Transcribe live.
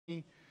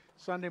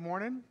Sunday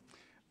morning.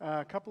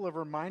 A couple of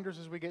reminders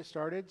as we get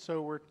started.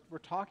 So we're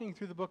talking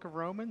through the book of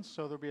Romans.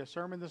 So there'll be a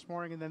sermon this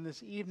morning, and then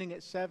this evening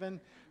at 7,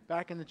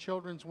 back in the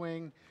children's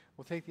wing,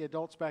 we'll take the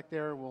adults back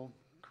there. We'll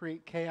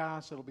create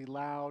chaos. It'll be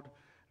loud,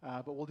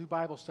 but we'll do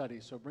Bible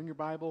studies. So bring your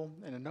Bible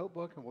and a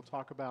notebook, and we'll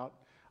talk about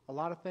a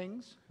lot of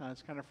things.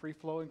 It's kind of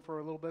free-flowing for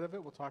a little bit of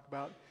it. We'll talk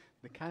about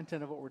the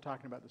content of what we're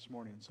talking about this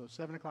morning. So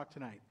 7 o'clock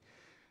tonight.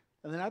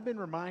 And then I've been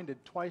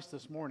reminded twice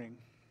this morning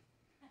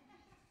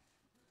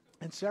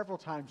and several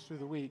times through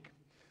the week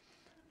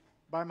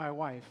by my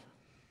wife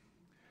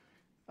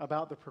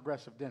about the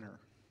progressive dinner.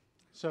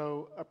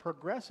 So a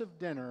progressive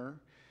dinner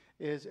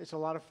it's a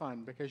lot of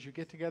fun because you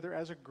get together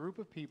as a group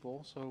of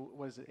people. So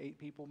what is it, 8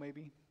 people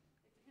maybe?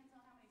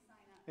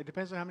 It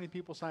depends on how many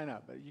people sign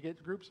up. But you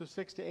get groups of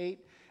 6 to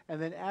 8,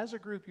 and then as a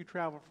group you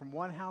travel from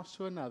one house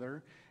to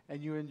another,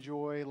 and you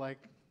enjoy like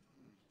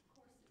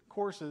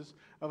courses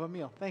of a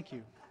meal. Thank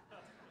you.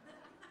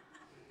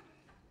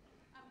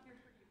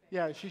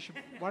 Yeah, she should.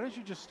 Why don't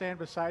you just stand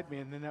beside me,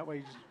 and then that way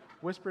you just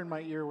whisper in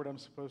my ear what I'm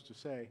supposed to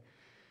say.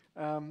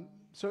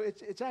 So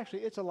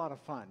it's a lot of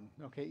fun.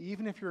 Okay,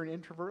 even if you're an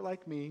introvert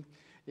like me,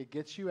 it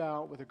gets you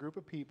out with a group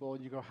of people,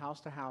 and you go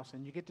house to house,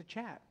 and you get to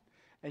chat,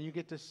 and you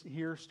get to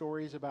hear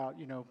stories about,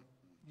 you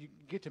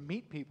get to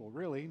meet people,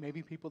 really,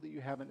 maybe people that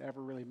you haven't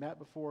ever really met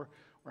before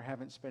or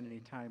haven't spent any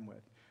time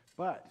with.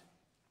 But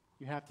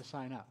you have to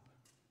sign up,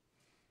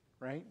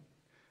 right?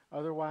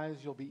 Otherwise,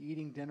 you'll be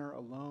eating dinner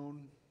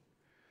alone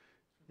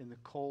in the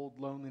cold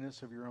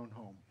loneliness of your own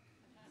home.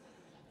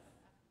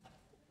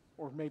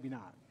 Or maybe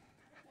not.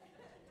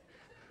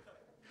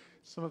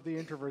 Some of the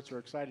introverts are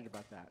excited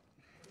about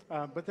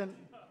that. But then,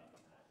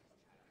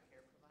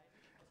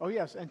 oh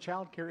yes, and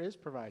childcare is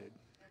provided.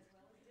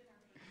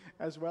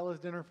 As well as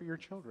dinner for your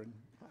children.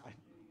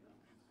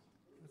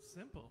 It's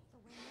simple.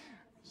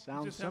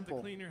 Sounds you just simple.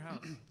 Have to clean your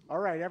house. All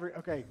right,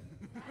 okay.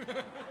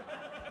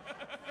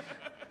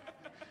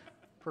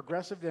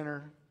 Progressive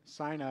dinner,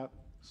 sign up,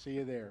 see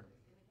you there.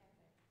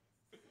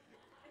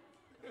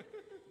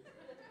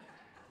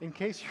 In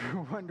case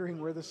you're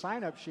wondering where the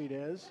sign-up sheet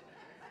is,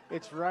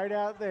 it's right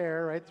out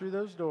there, right through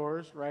those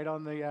doors, right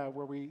on the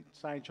where we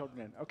sign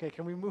children in. Okay,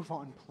 can we move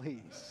on,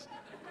 please?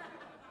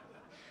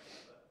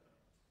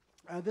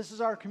 This is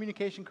our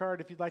communication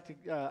card. If you'd like to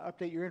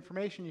update your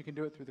information, you can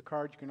do it through the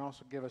card. You can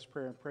also give us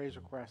prayer and praise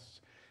requests,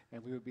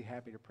 and we would be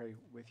happy to pray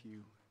with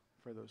you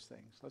for those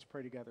things. Let's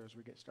pray together as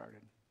we get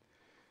started.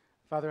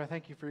 Father, I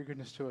thank you for your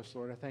goodness to us,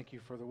 Lord. I thank you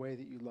for the way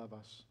that you love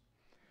us.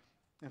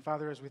 And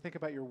Father, as we think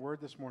about your word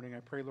this morning, I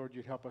pray, Lord,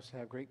 you'd help us to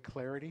have great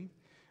clarity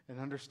and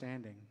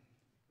understanding.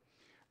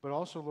 But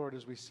also, Lord,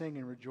 as we sing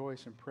and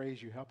rejoice and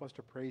praise you, help us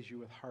to praise you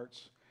with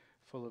hearts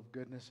full of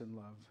goodness and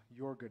love,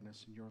 your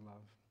goodness and your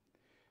love.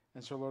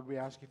 And so, Lord, we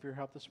ask you for your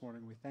help this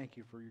morning. We thank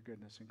you for your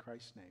goodness. In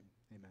Christ's name,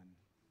 amen.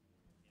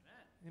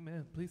 Amen.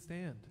 Amen. Please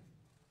stand.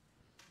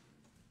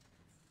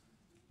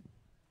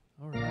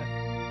 All right.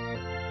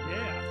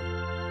 Yeah.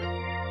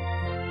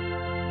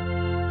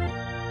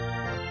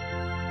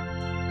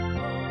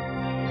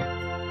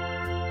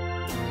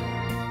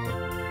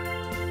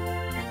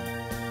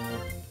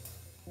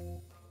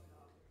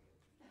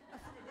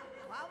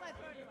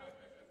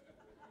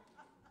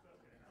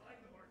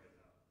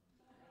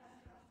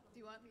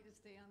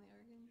 Stay on the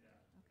organ?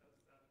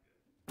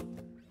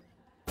 Okay.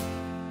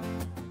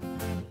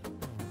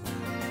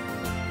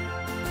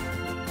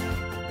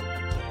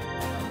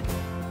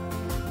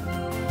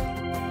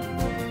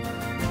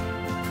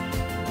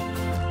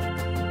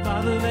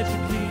 Father, let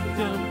your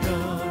kingdom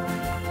come.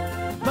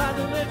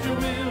 Father, let your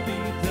will be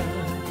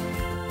done.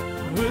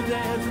 Earth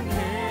as in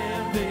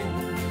heaven,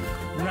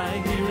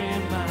 right here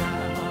in my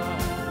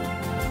heart.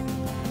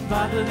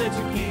 Father, let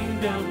your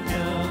kingdom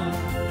come.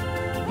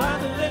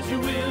 Father, let your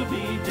will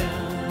be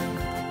done,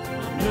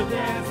 on earth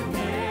as in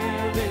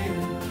heaven,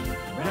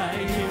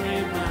 right here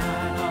in my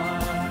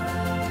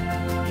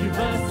heart. Give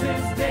us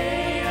this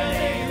day our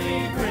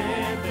daily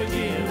bread,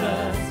 forgive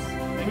us,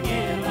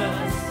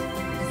 as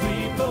we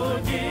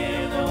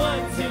forgive the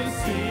ones who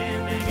sin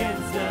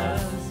against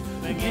us,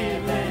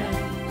 forgive them,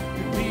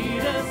 and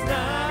lead us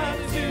not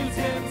into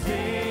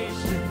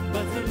temptation,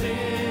 but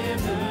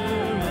deliver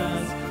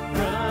us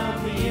from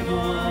the evil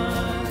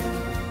one.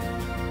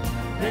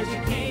 Let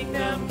your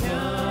kingdom come.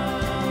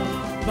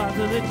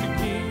 Father, let your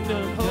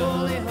kingdom come.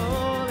 Holy,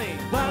 holy.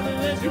 Father,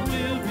 let your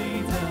will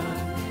be done.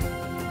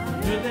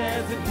 On earth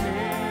as in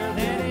heaven.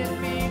 Let it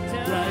be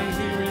done. Right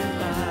here in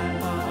my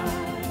heart.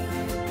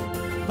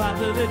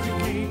 Father, let your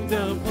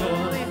kingdom come.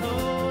 Holy,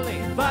 holy.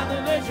 Father,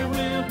 let your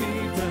will be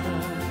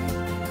done.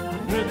 On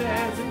earth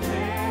as in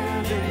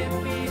heaven. Let it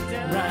be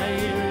done. Right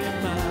here in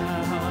my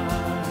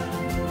heart.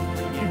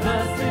 Give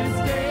us this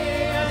day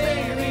our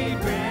daily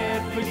bread.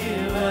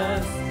 Forgive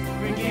us.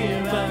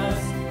 Forgive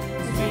us,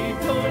 as we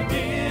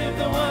forgive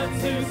the ones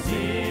who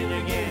sin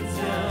against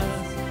us.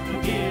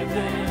 Forgive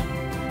them,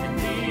 and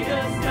lead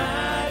us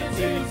not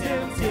into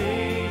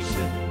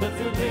temptation, but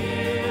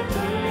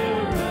deliver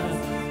us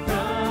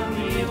from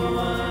the evil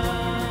one.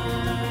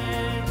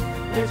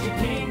 Let your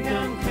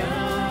kingdom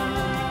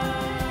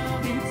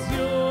come. It's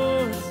yours.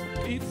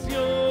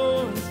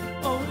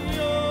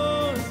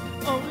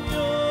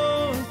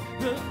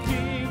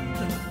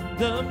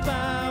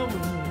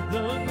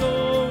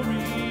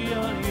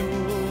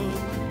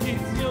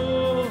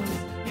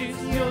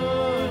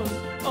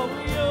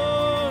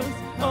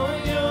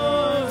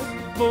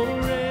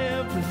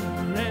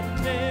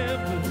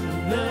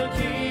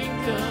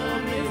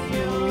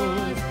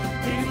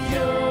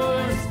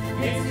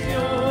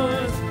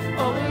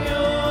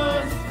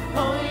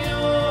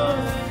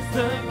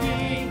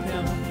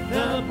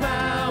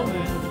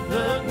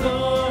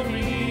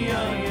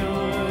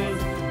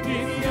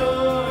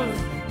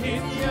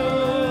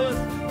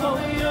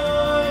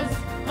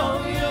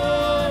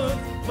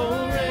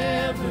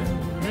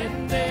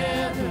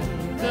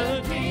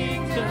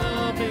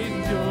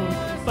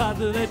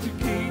 Father, let your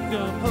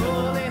kingdom come.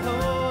 Holy,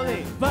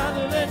 holy.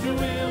 Father, let your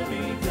will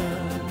be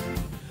done.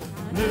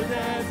 On earth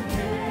as in Let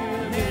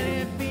heaven.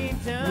 it be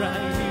done.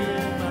 Right here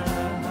in my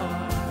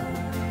heart.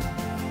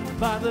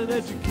 Father,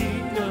 let your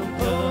kingdom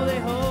come. Holy,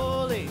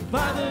 holy.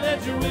 Father, let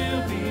your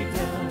will be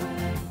done.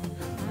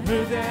 On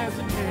earth as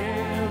in Let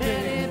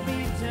heaven. it be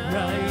done.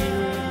 Right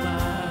here in my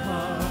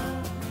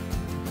heart.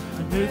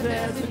 On earth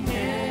as in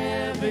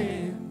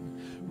heaven.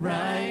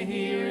 Right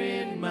here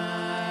in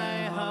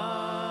my heart.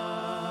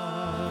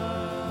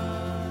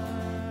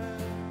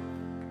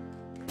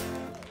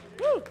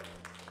 Woo!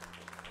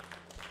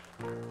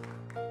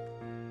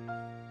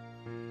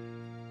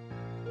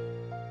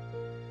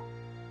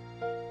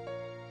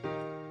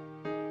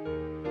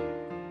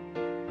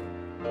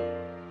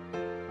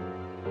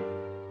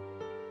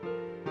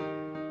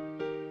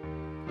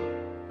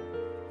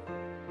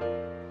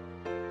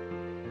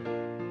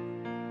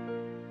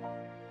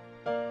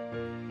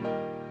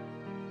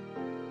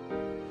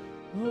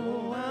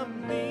 Oh,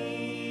 I'm leaning,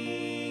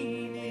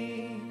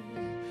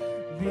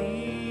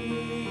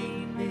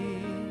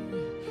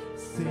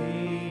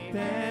 safe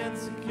and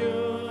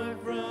secure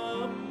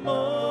from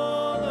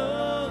all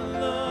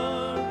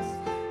alarms.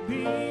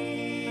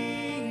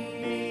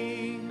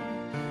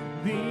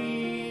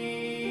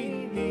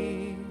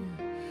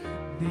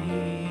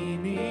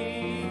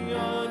 Leaning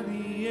on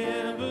the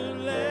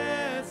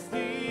everlasting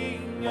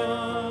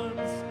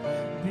arms.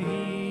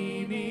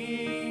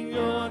 Leaning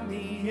on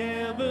the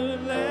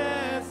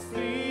everlasting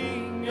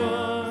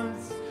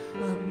arms.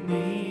 I'm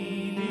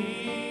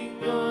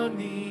leaning on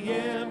the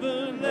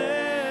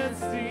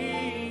everlasting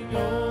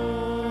arms.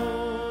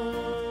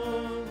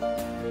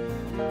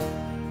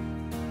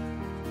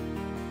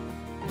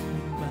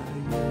 My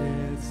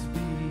yes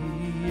be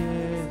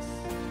yes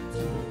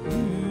to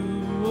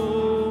you,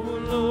 oh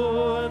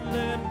Lord.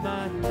 Let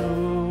my no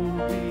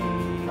be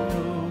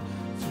no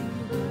to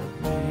the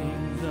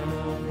things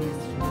of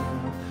this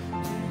world.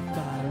 If I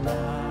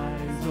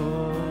rise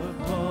or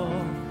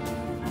fall,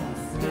 I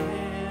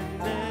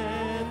stand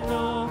and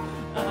know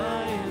I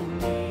am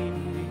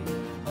leaning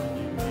on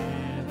your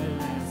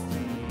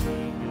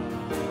everlasting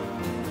arms.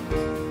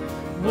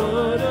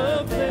 What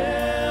a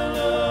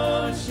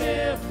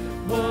fellowship,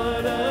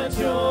 what a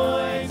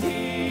joy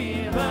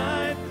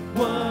divine,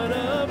 what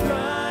a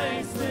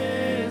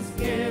priceless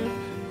gift.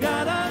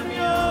 God, I'm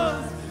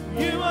yours,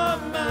 you are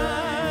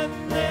mine.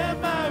 Let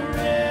my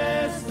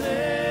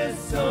restless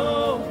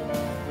soul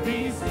be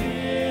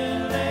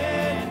still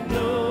and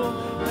know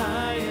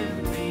I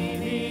am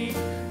leaning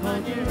on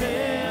your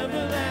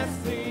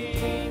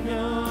everlasting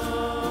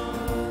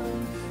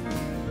arms.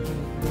 The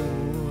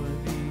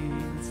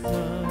morning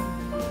sun,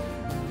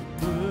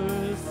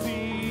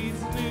 mercies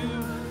new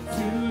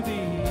to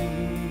the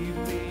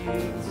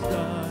evening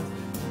stars.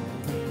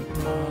 The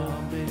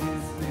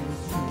promise is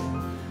true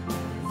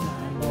as I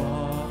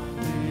walk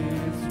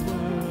this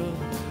world.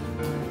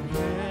 I'm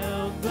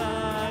held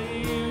by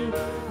you.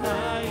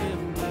 I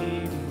am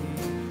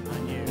leaning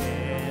on your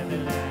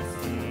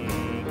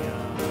everlasting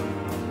arms.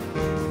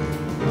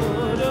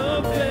 What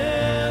a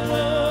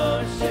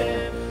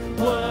fellowship,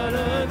 what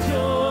a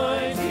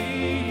joy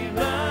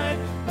divine,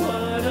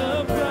 what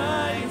a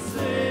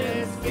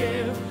priceless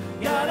gift.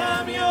 God,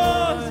 I'm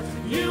yours,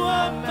 you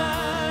are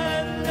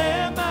mine.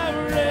 Let my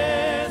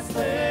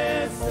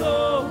restless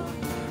soul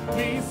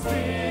be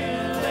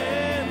still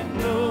and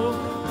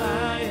know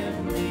I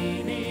am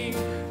leaning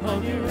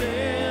on your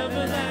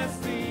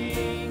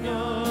everlasting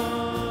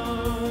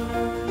arms.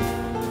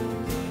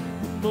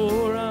 The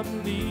more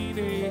I'm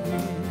leaning,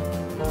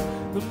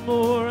 the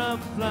more I'm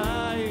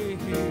flying,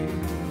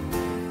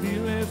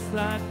 feel less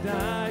like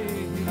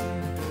dying,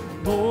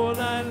 more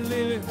like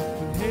living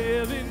in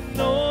heaven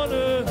on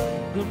earth.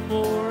 The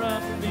more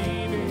I'm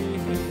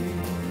leaning,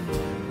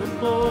 the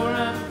more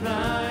I'm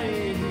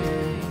flying,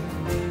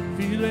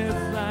 feel less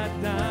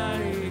like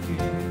dying,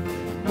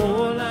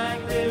 more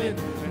like living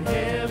in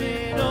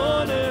heaven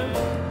on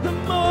earth. The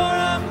more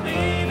I'm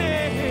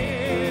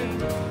leaning,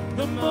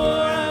 the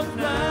more I'm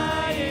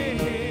flying,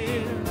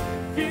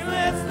 feel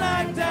less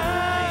like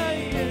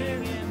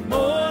dying,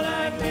 more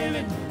like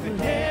living in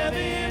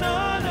heaven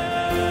on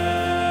earth.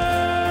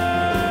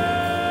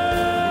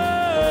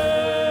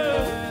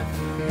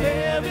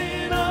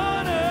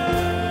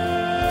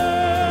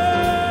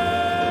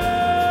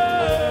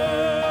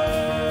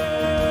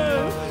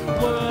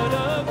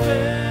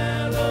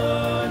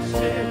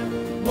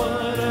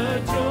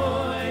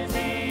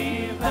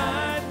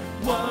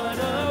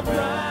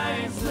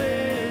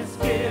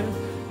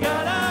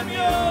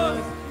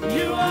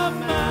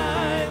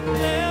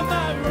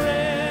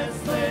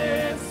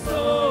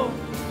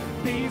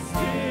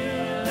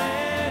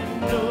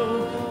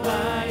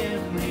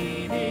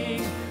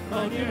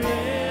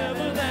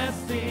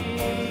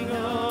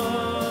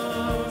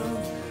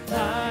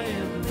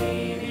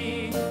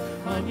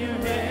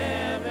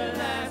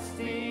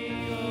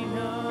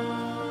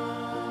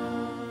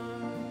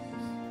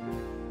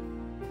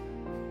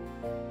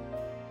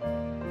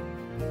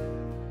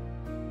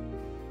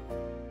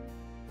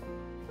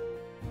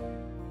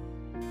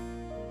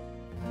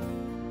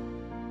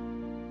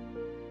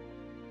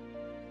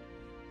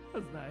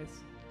 was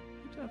nice.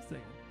 Good job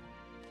singing.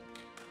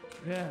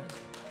 Yeah.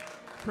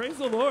 Praise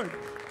the Lord.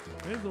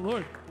 Praise the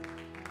Lord.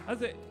 I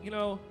say,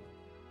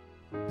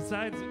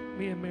 besides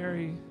me and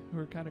Mary, who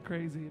are kind of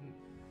crazy and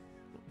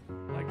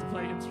like to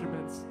play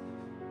instruments,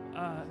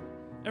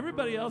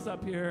 everybody else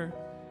up here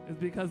is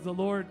because the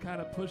Lord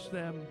kind of pushed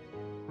them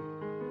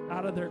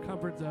out of their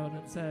comfort zone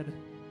and said,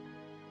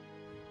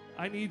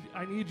 I need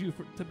you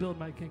to build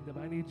my kingdom.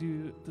 I need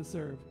you to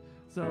serve.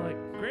 So, like,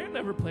 Grant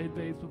never played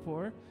bass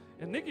before,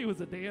 and Nikki was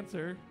a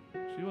dancer.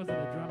 She wasn't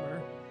a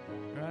drummer,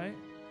 right?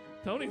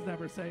 Tony's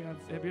never sang on.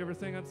 Have you ever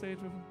sang on stage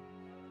before?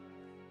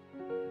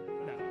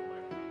 No,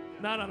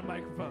 not on a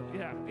microphone.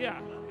 Yeah.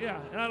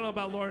 And I don't know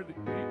about Lord.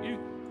 You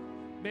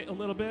a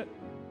little bit.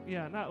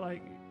 Yeah, not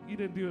like you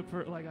didn't do it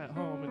for like at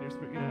home and you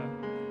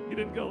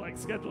didn't go like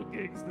schedule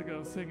gigs to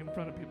go sing in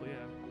front of people.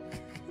 Yeah.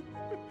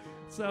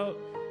 So,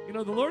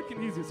 the Lord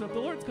can use you. So if the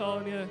Lord's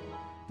calling you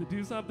to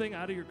do something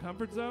out of your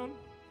comfort zone,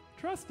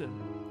 trust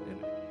Him,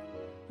 and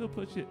He'll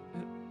push you.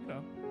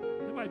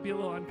 It might be a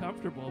little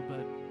uncomfortable,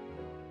 but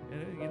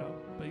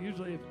but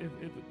usually if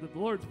the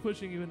Lord's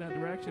pushing you in that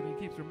direction, He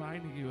keeps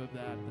reminding you of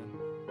that, then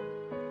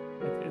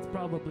it's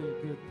probably a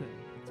good thing.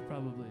 It's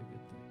probably a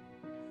good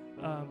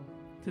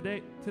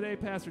thing. Today,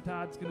 Pastor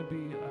Todd's going to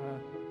be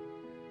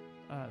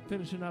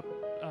finishing up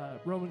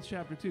Romans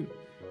chapter 2.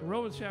 And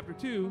Romans chapter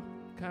 2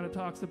 kind of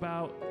talks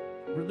about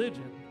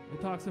religion. It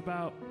talks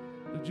about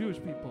the Jewish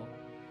people.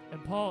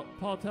 And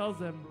Paul tells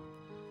them,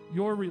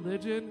 your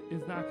religion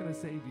is not going to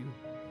save you.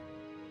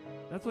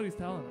 That's what he's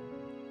telling them.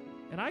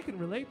 And I can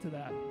relate to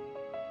that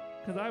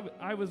because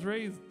I was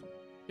raised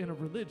in a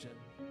religion,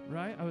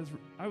 right? I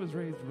was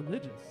raised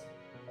religious.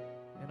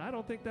 And I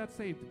don't think that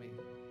saved me.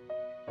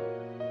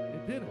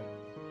 It didn't.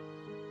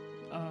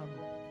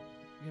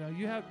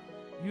 You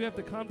have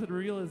to come to the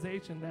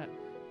realization that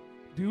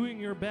doing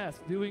your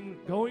best,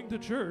 going to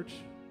church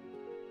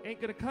ain't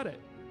going to cut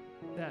it.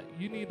 That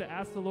you need to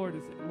ask the Lord,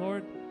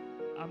 Lord,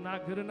 I'm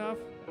not good enough.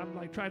 I'm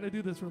like trying to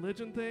do this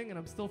religion thing and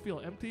I'm still feel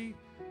empty.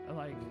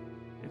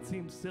 It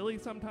seems silly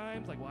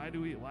sometimes. Like, why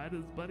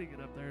does Buddy get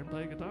up there and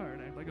play guitar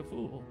and act like a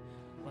fool?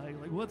 Like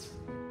what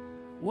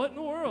in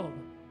the world?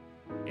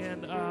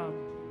 And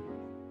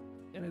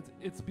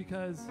it's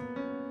because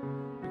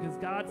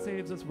God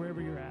saves us wherever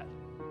you're at.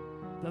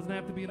 It doesn't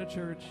have to be in a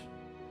church.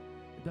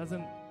 It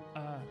doesn't,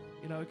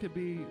 it could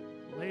be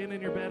laying in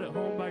your bed at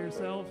home by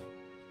yourself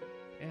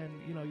and,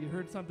 you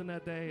heard something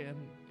that day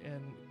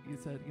and you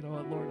said, you know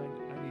what, Lord,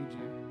 I need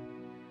you.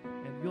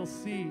 And you'll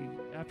see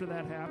after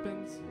that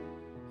happens,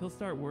 He'll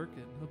start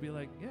working. He'll be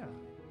like, yeah,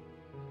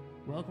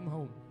 welcome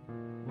home.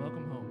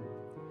 Welcome home.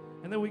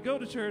 And then we go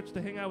to church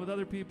to hang out with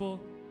other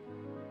people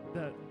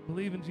that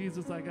believe in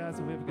Jesus like us,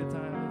 and we have a good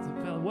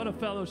time. What a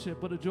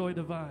fellowship, what a joy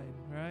divine,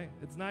 right?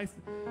 It's nice.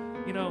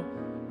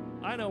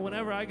 I know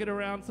whenever I get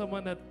around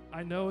someone that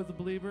I know is a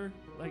believer,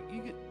 like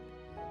you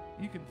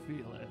can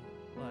feel it.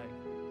 Like,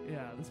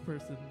 yeah, this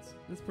person's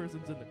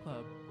in the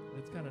club.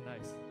 It's kind of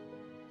nice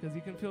because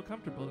you can feel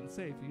comfortable and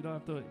safe. You don't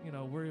have to,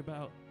 worry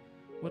about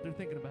what they're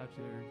thinking about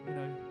you, or,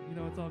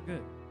 it's all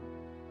good.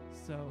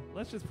 So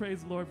let's just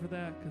praise the Lord for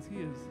that because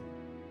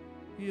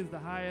He is the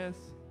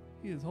highest.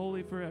 He is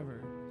holy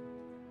forever.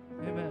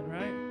 Amen,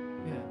 right?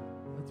 Yeah,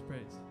 let's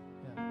praise.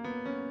 Yeah.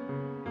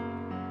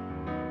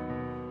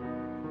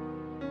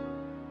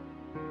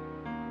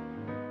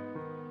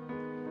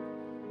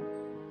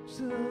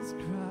 Just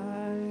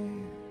cry,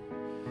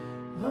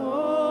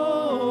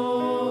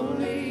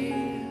 holy,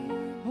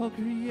 all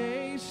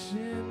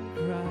creation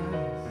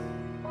cries,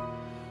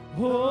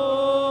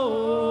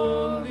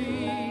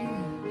 holy,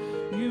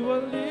 you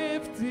are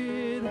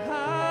lifted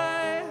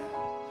high,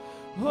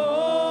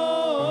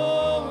 holy,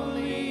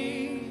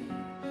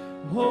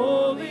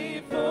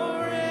 holy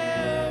forever.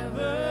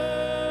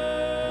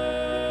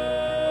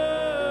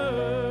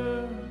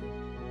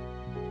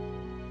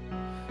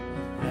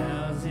 A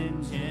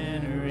thousand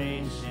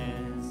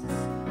generations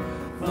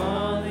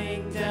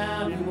falling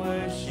down in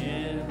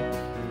worship,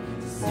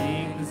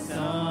 sing the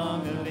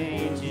song of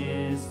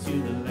ages to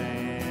the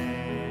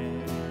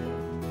Lamb.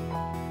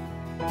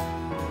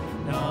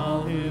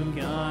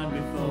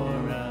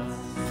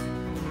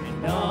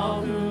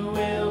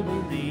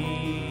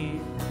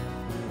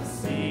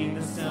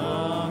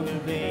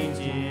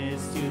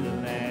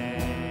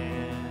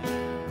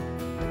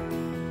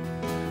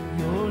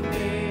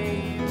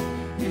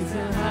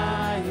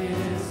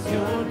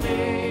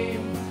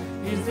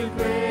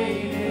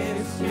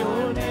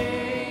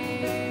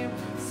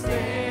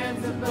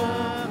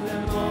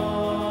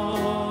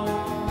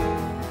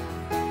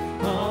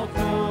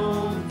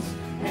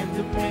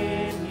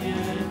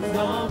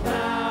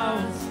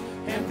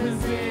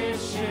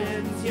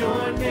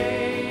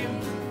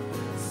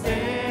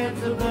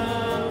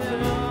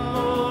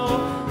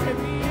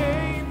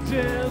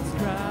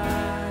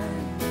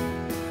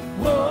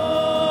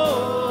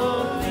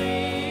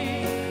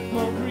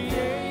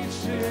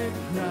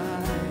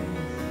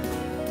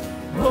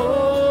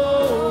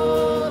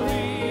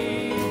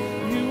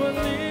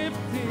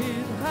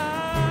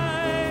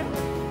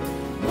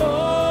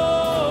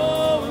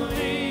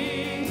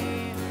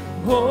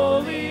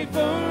 holy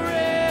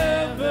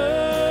forever.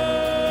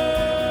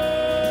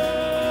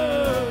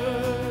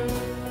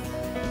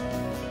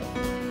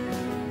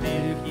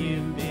 If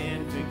you've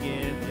been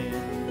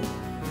forgiven,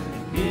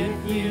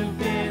 if you've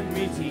been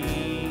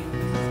redeemed,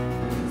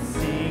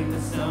 sing the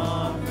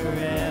song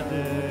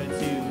forever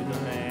to the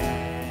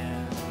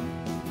Lamb.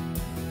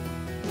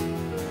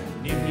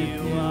 And if you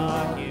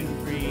walk in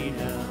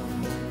freedom,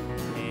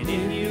 and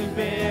if you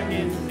bear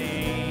His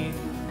name,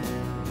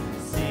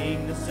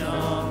 sing the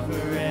song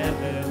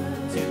forever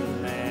to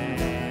the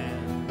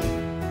Lamb.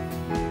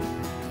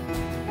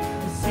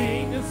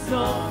 Sing a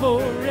song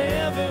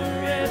forever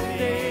and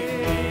amen.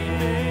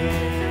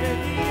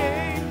 The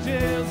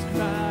angels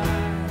cry,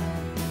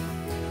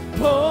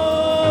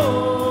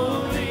 holy,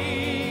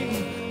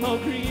 all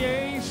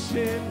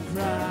creation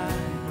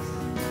cries,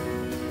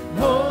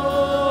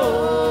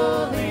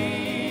 holy,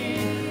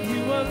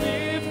 you are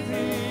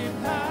lifted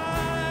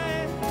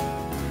high,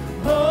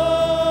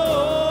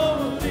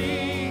 holy,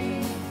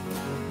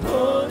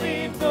 holy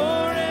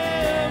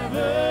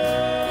forever.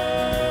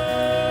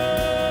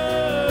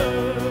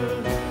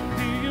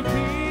 Do your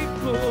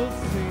people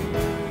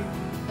sing,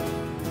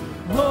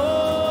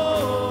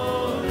 holy,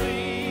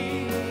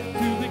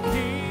 to the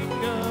King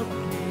of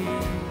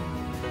Kings,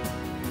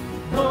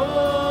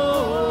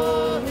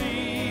 holy,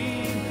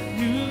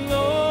 you'll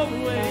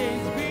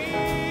always be,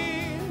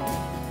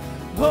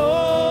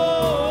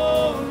 holy,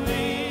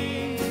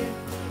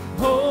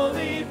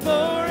 holy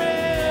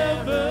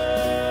forever.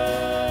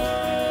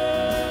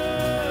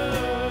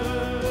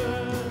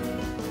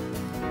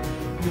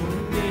 Your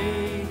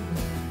name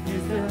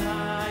is the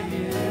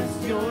highest,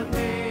 your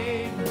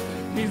name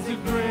is the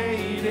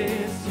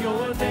greatest,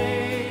 your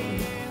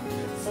name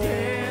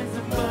stands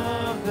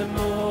above them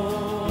all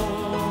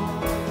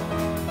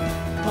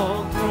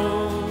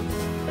thrones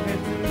and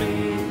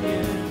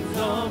dominions,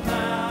 all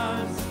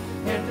powers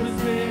and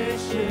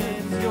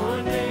positions,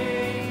 your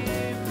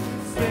name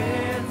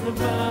stands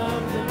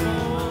above them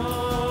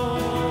all.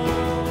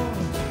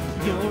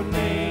 Your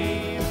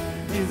name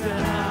is the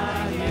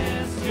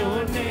highest,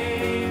 your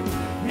name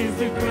is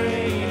the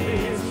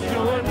greatest,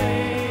 your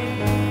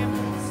name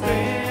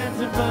stands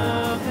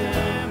above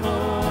them all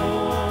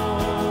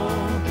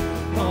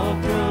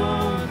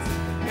thrones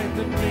and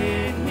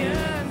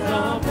dominions,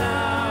 all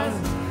powers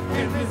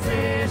and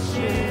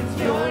positions,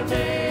 your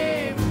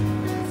name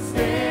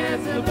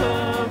stands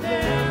above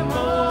them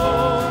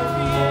all.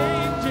 The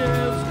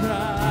angels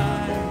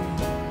cry,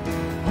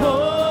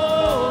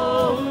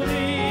 holy,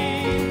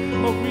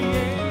 all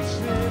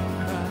creation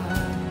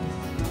cries,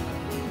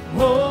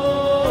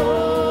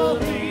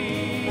 holy,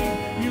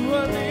 you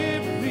are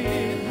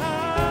lifted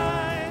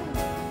high,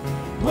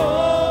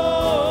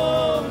 holy,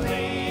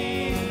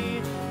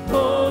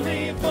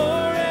 holy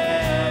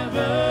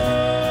forever.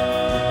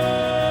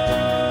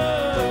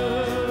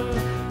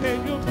 And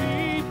your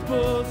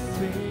people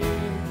sing,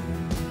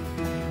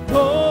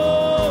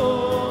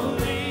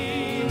 holy,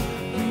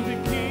 to the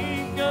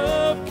King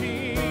of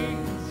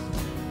Kings,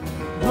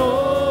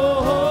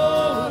 holy,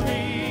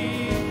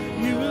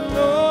 you will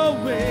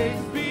always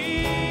be,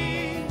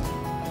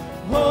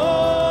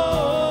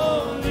 holy,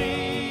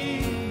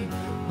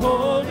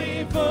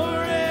 holy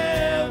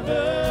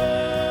forever.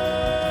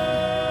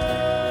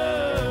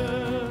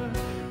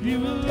 You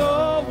will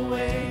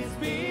always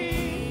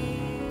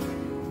be,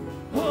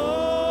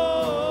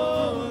 holy,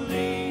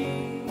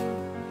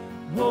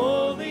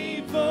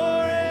 holy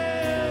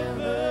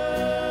forever.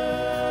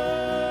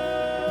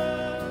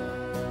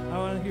 I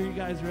want to hear you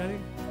guys ready.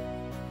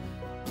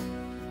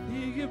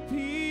 Hear your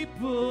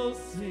people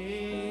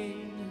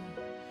sing,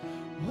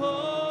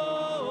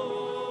 holy,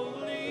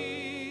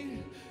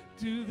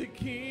 to the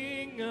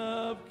King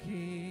of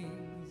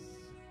Kings.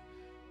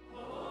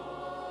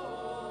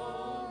 Holy,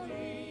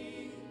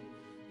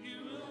 you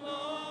will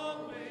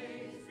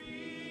always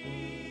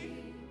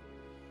be,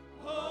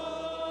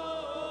 holy,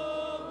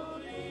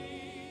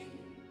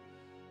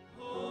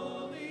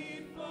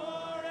 holy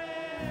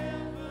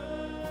forever.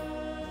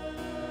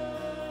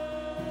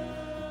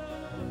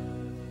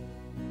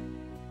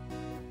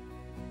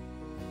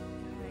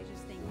 God, I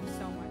just thank you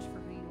so much for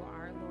who you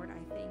are, Lord.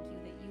 I thank you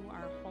that you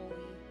are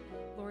holy,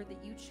 Lord,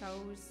 that you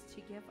chose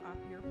to give up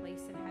your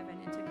place in heaven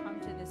and to come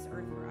to this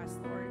earth for us,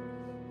 Lord,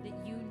 that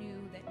you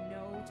knew that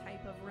no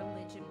type of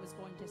religion was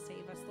going to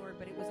save us, Lord,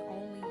 but it was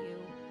only you.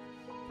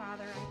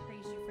 Father, I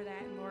praise you for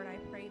that, and Lord, I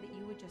pray that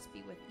you would just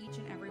be with each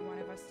and every one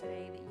of us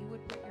today, that you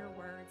would put your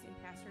words in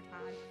Pastor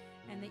Todd,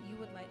 and that you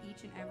would let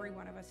each and every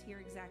one of us hear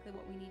exactly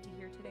what we need to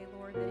hear today,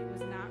 Lord, that it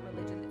was not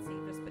religion that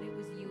saved us, but it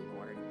was you,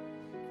 Lord.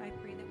 I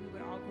pray that we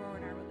would all grow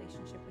in our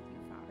relationship with you,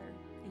 Father.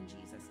 In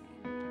Jesus'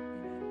 name,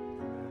 amen.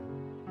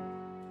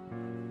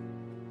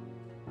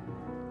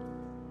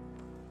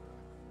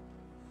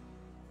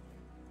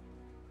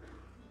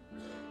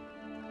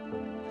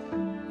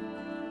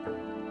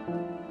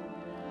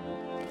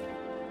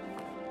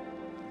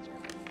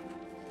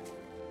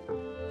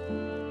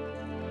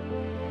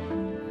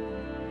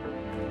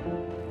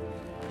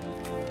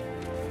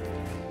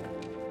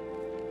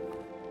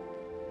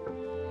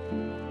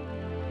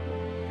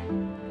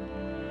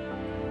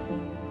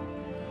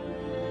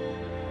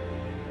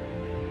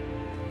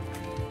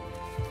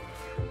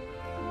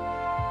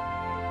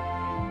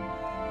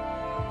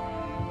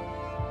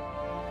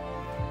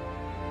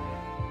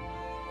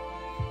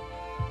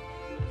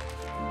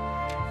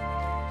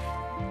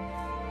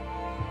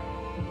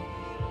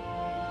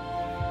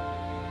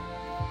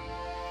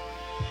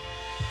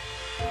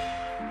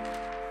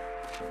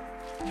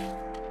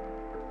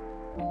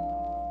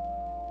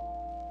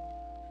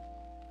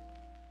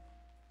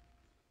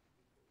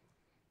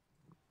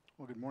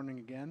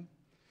 again.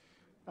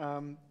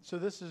 So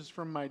this is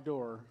from my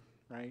door,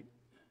 right?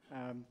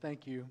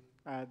 Thank you.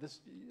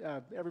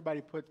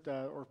 Everybody put,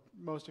 or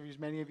most of you,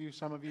 many of you,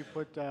 some of you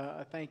put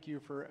a thank you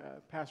for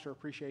Pastor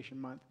Appreciation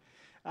Month.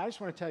 I just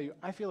want to tell you,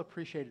 I feel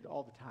appreciated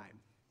all the time.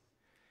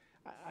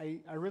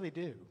 I really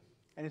do.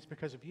 And it's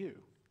because of you.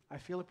 I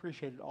feel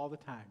appreciated all the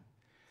time.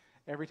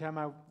 Every time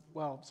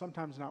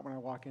sometimes not when I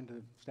walk into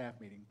the staff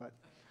meeting, but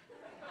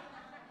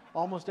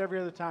almost every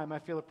other time I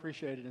feel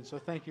appreciated. And so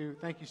thank you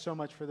so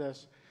much for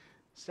this.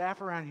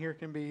 Staff around here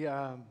can be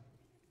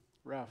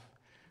rough.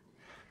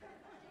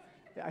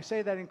 I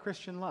say that in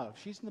Christian love.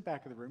 She's in the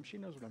back of the room. She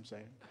knows what I'm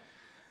saying.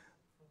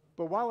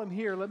 But while I'm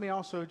here, let me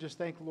also just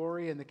thank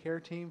Lori and the care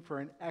team for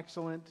an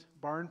excellent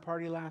barn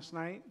party last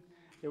night.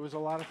 It was a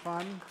lot of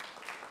fun.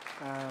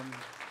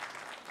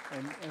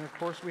 And of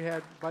course, we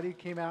had Buddy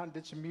came out and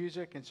did some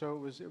music, and so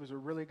it was a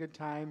really good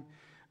time.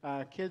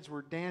 Kids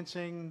were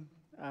dancing.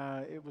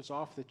 It was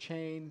off the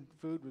chain.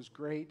 Food was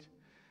great.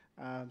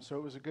 So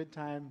it was a good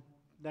time.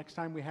 Next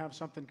time we have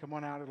something, come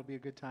on out. It'll be a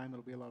good time.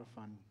 It'll be a lot of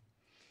fun.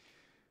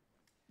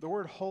 The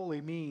word holy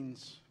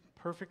means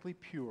perfectly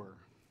pure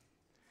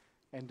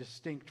and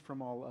distinct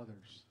from all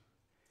others.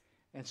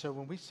 And so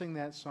when we sing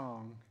that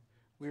song,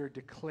 we are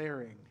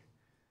declaring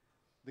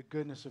the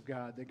goodness of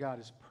God, that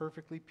God is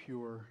perfectly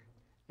pure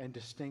and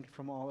distinct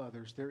from all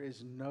others. There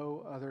is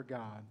no other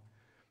God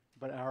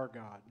but our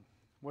God.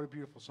 What a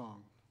beautiful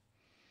song.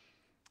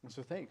 And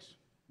so thanks.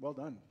 Well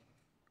done.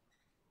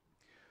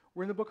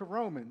 We're in the book of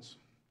Romans.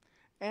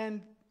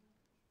 And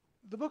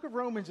the book of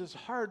Romans is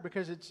hard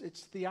because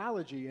it's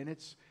theology and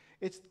it's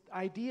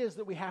ideas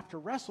that we have to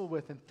wrestle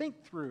with and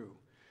think through.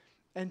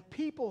 And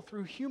people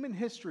through human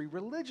history,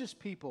 religious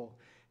people,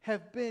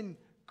 have been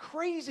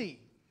crazy.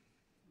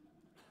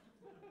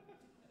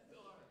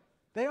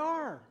 They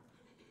are.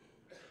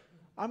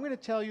 I'm going to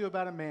tell you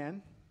about a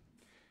man.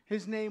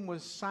 His name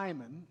was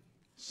Simon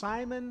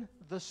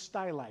the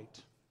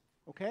Stylite.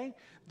 Okay?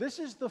 This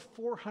is the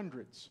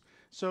 400s.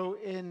 So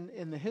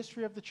in the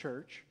history of the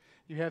church,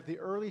 you have the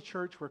early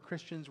church where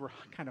Christians were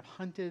kind of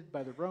hunted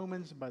by the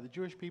Romans and by the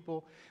Jewish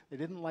people. They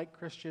didn't like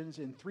Christians.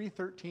 In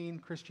 313,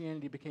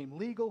 Christianity became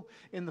legal.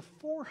 In the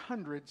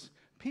 400s,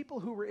 people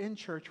who were in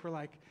church were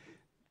like,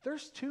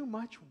 there's too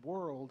much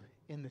world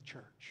in the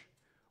church.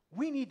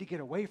 We need to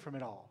get away from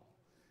it all.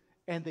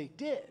 And they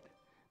did.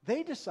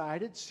 They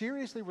decided,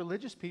 seriously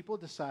religious people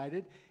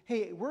decided,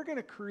 hey, we're going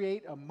to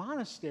create a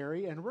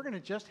monastery and we're going to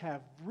just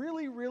have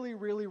really, really,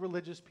 really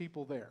religious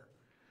people there.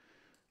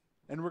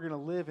 And we're going to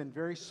live in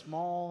very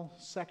small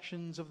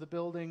sections of the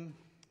building.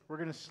 We're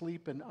going to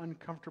sleep in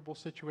uncomfortable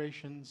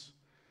situations.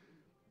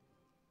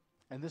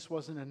 And this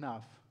wasn't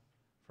enough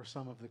for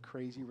some of the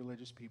crazy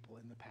religious people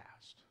in the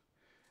past.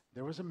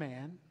 There was a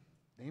man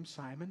named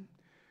Simon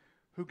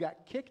who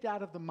got kicked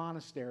out of the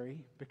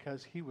monastery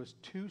because he was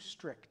too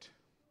strict.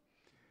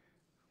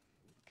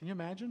 Can you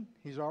imagine?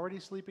 He's already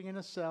sleeping in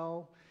a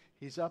cell.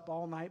 He's up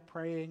all night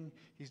praying.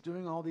 He's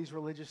doing all these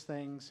religious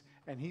things,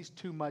 and he's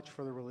too much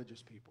for the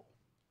religious people.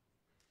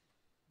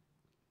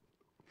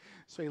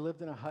 So he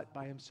lived in a hut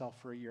by himself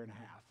for 1.5 years.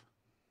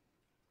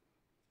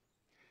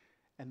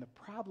 And the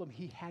problem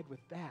he had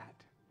with that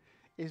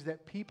is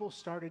that people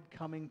started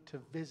coming to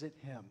visit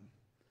him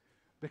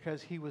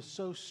because he was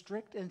so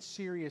strict and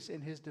serious in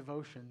his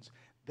devotions.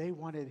 They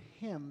wanted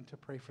him to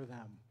pray for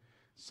them.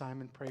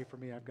 Simon, pray for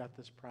me. I've got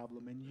this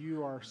problem. And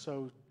you are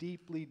so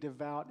deeply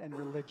devout and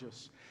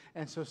religious.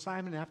 And so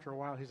Simon, after a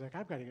while, he's like,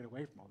 I've got to get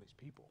away from all these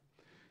people.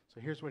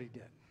 So here's what he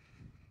did.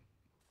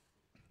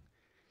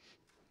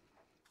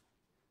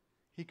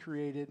 He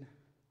created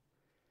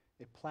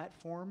a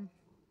platform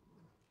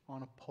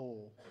on a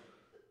pole.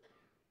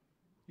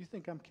 You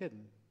think I'm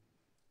kidding?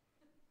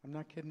 I'm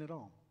not kidding at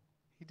all.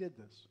 He did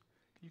this.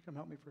 Can you come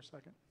help me for a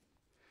second?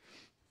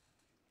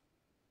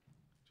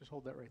 Just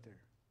hold that right there.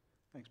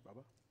 Thanks,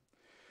 Bubba.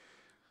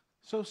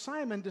 So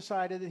Simon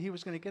decided that he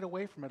was going to get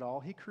away from it all.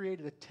 He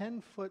created a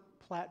 10-foot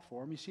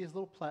platform. You see his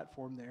little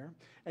platform there.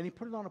 And he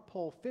put it on a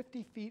pole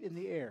 50 feet in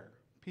the air.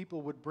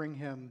 People would bring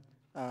him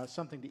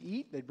something to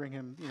eat. They'd bring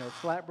him,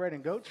 flatbread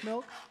and goat's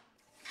milk.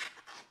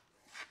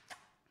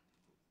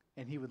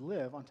 And he would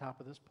live on top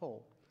of this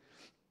pole.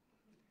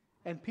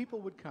 And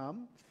people would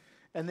come,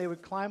 and they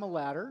would climb a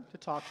ladder to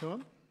talk to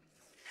him.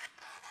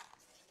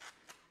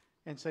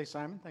 And say,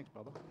 Simon, thanks,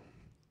 Bubba.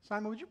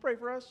 Simon, would you pray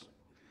for us?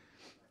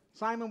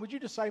 Simon, would you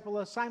disciple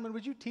us? Simon,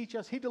 would you teach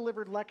us? He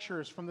delivered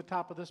lectures from the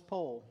top of this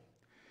pole.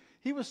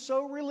 He was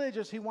so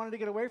religious, he wanted to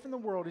get away from the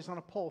world. He's on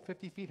a pole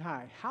 50 feet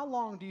high. How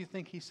long do you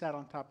think he sat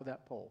on top of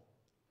that pole?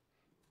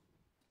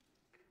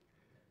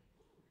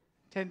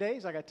 10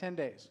 days? I got 10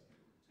 days.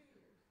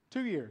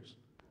 2 years.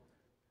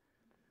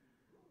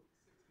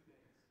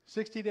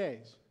 60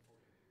 days.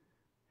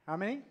 How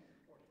many?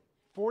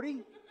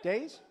 40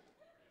 days?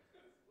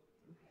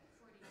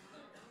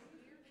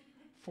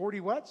 40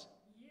 what?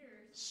 Years.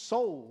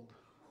 Sold.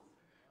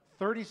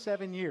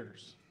 37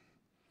 years.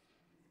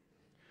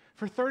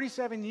 For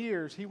 37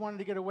 years, he wanted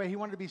to get away. He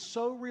wanted to be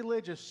so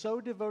religious, so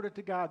devoted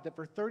to God that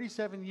for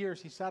 37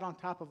 years he sat on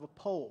top of a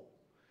pole.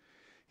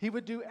 He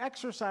would do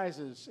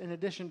exercises in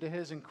addition to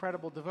his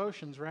incredible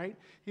devotions, right?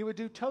 He would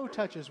do toe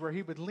touches where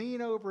he would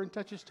lean over and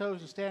touch his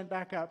toes and stand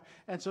back up.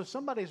 And so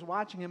somebody's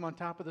watching him on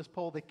top of this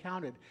pole. They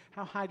counted.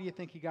 How high do you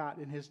think he got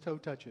in his toe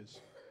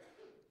touches?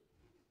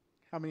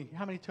 How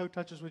many toe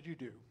touches would you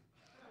do?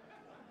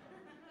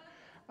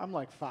 I'm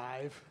like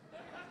 5.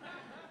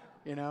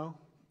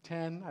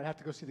 10. I'd have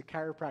to go see the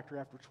chiropractor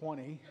after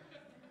 20.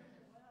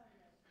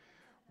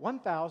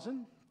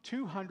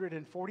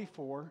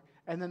 1,244.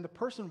 And then the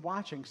person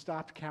watching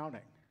stopped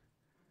counting.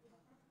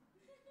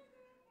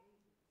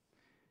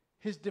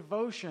 His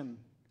devotion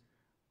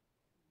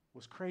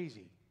was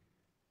crazy.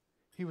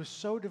 He was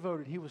so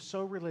devoted. He was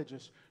so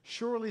religious.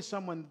 Surely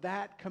someone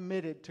that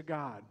committed to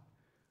God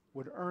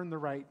would earn the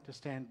right to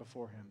stand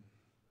before him.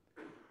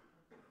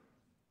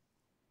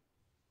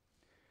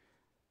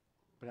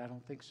 But I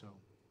don't think so.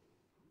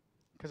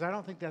 Because I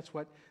don't think that's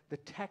what the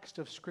text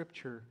of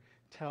Scripture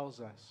tells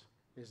us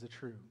is the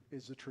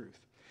truth.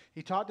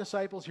 He taught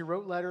disciples, he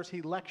wrote letters,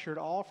 he lectured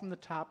all from the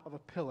top of a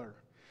pillar.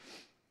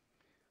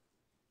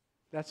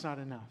 That's not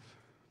enough.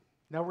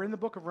 Now we're in the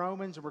book of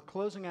Romans and we're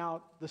closing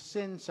out the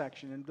sin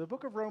section. And the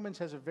book of Romans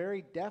has a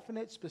very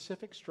definite,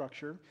 specific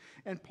structure.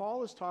 And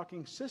Paul is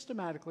talking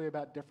systematically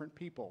about different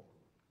people.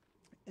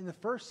 In the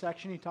first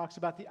section, he talks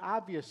about the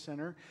obvious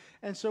sinner.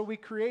 And so we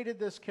created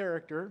this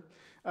character,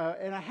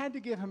 and I had to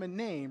give him a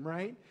name,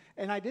 right?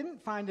 And I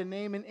didn't find a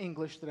name in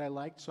English that I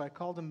liked, so I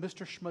called him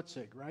Mr.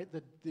 Schmutzig, right?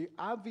 The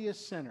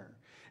obvious sinner.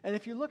 And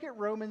if you look at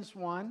Romans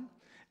 1,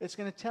 it's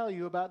going to tell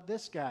you about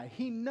this guy.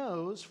 He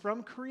knows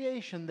from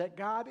creation that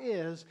God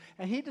is,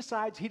 and he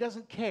decides he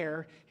doesn't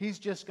care. He's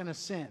just going to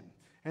sin.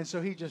 And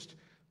so he just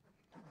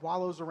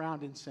wallows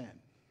around in sin,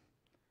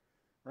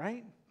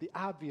 right? The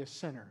obvious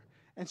sinner.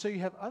 And so you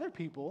have other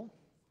people,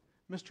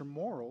 Mr.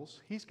 Morals,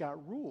 he's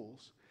got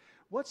rules.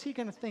 What's he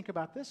going to think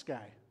about this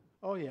guy?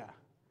 Oh, yeah,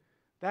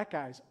 that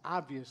guy's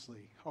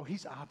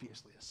he's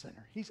obviously a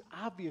sinner. He's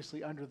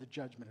obviously under the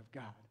judgment of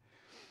God.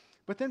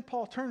 But then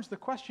Paul turns the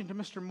question to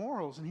Mr.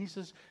 Morals, and he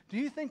says, do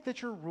you think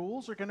that your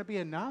rules are going to be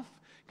enough?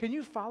 Can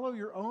you follow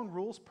your own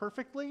rules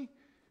perfectly?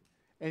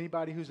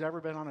 Anybody who's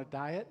ever been on a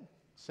diet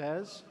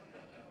says,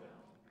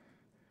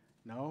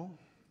 no.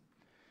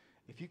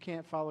 If you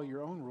can't follow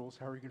your own rules,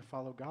 how are you going to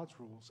follow God's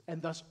rules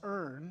and thus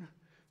earn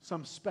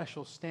some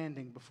special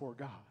standing before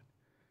God?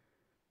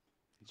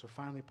 And so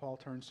finally, Paul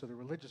turns to the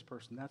religious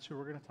person. That's who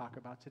we're going to talk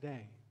about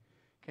today.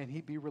 Can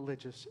he be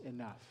religious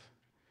enough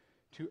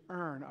to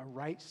earn a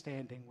right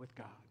standing with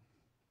God?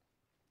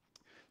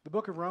 The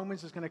book of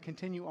Romans is going to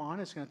continue on.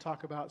 It's going to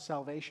talk about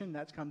salvation.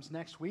 That comes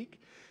next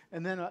week.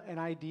 And then an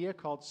idea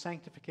called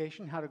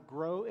sanctification, how to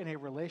grow in a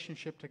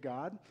relationship to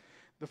God.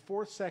 The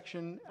fourth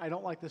section, I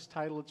don't like this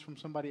title, it's from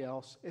somebody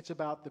else. It's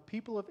about the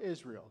people of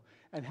Israel.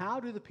 And how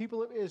do the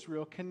people of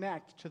Israel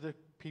connect to the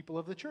people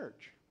of the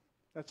church?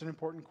 That's an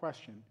important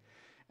question.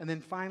 And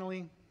then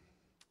finally,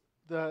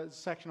 the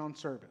section on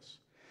service.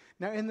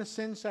 Now, in the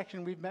sin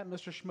section, we've met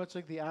Mr.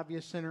 Schmutzig, the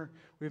obvious sinner.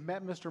 We've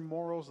met Mr.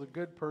 Morals, the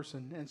good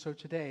person. And so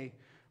today,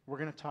 we're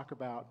going to talk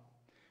about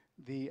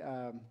the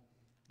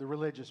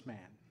religious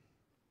man.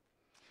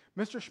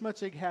 Mr.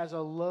 Schmutzig has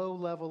a low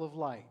level of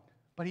light.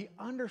 But he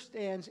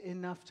understands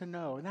enough to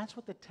know, and that's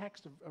what the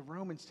text of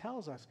Romans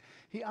tells us.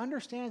 He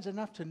understands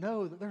enough to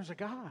know that there's a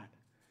God,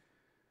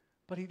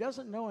 but he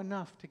doesn't know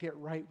enough to get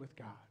right with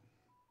God,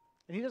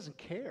 and he doesn't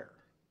care.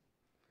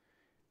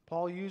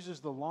 Paul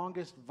uses the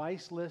longest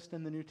vice list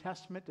in the New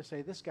Testament to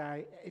say this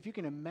guy, if you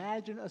can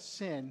imagine a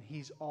sin,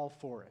 he's all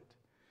for it.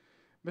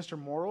 Mr.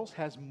 Morals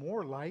has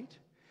more light.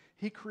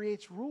 He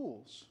creates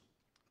rules.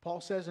 Paul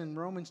says in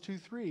Romans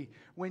 2:3,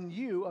 when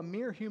you, a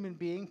mere human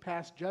being,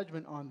 pass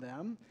judgment on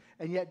them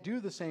and yet do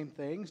the same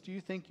things, do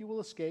you think you will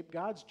escape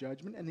God's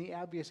judgment? And the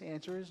obvious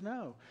answer is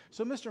no.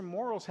 So Mr.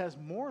 Morals has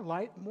more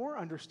light, more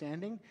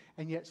understanding,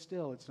 and yet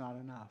still it's not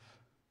enough.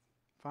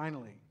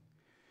 Finally,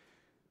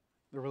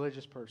 the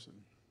religious person.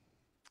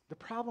 The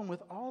problem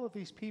with all of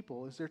these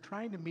people is they're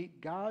trying to meet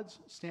God's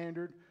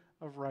standard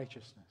of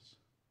righteousness.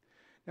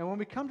 Now, when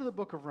we come to the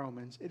book of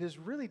Romans, it is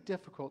really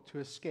difficult to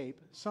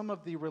escape some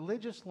of the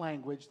religious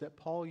language that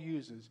Paul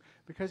uses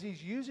because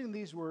he's using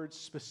these words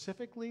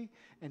specifically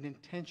and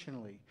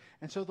intentionally.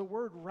 And so the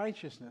word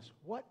righteousness,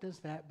 what does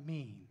that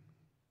mean?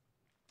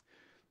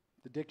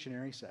 The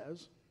dictionary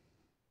says,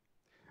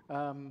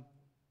 a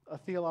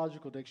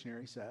theological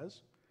dictionary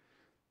says,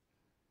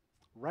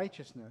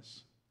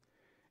 righteousness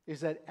is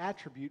that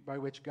attribute by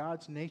which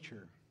God's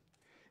nature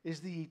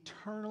is the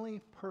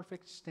eternally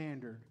perfect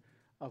standard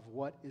of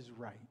what is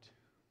right.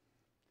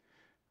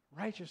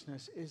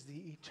 Righteousness is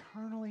the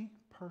eternally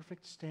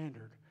perfect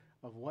standard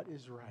of what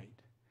is right.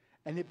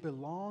 And it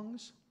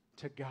belongs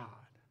to God.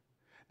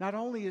 Not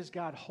only is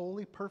God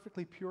holy,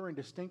 perfectly pure, and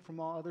distinct from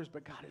all others,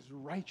 but God is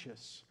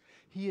righteous.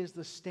 He is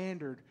the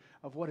standard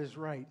of what is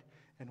right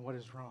and what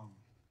is wrong.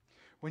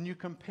 When you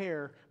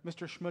compare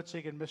Mr.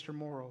 Schmutzig and Mr.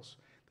 Morals,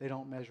 they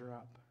don't measure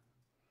up.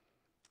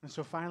 And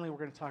so finally, we're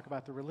going to talk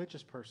about the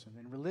religious person.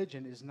 And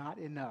religion is not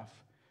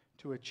enough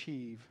to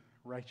achieve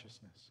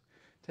righteousness.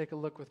 Take a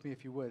look with me,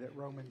 if you would, at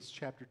Romans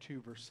chapter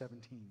 2, verse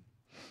 17.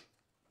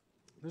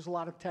 There's a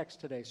lot of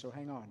text today, so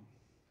hang on.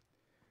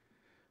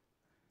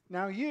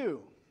 Now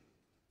you,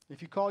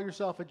 if you call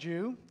yourself a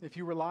Jew, if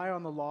you rely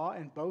on the law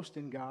and boast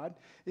in God,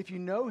 if you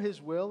know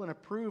his will and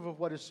approve of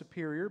what is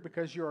superior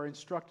because you are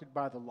instructed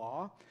by the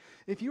law,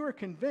 if you are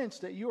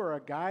convinced that you are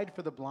a guide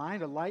for the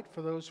blind, a light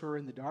for those who are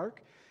in the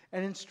dark,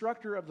 an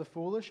instructor of the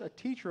foolish, a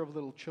teacher of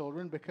little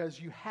children, because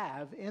you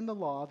have in the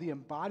law the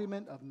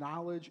embodiment of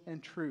knowledge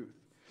and truth.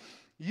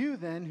 You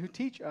then who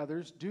teach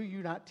others, do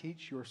you not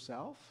teach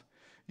yourself?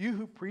 You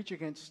who preach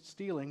against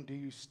stealing, do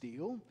you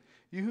steal?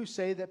 You who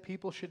say that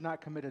people should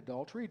not commit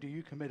adultery, do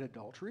you commit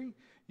adultery?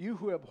 You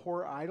who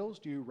abhor idols,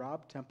 do you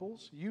rob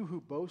temples? You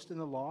who boast in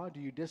the law, do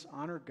you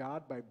dishonor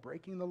God by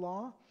breaking the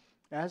law?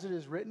 As it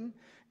is written,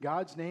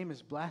 God's name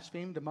is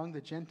blasphemed among the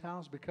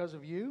Gentiles because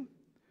of you.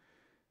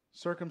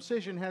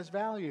 Circumcision has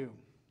value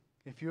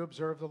if you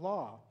observe the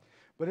law.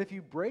 But if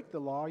you break the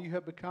law, you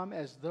have become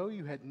as though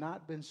you had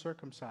not been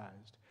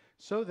circumcised.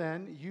 So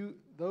then,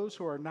 if those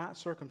who are not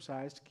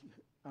circumcised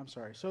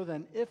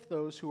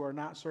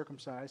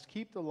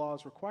keep the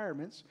law's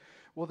requirements,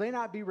 will they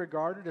not be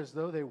regarded as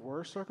though they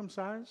were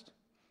circumcised?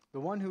 The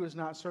one who is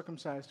not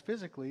circumcised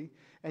physically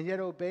and yet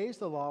obeys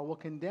the law will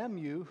condemn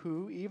you,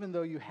 who, even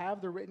though you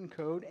have the written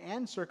code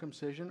and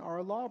circumcision, are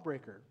a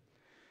lawbreaker.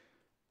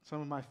 Some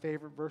of my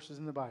favorite verses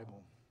in the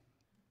Bible.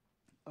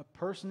 A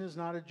person is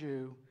not a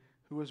Jew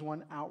who is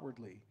one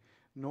outwardly,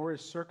 nor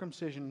is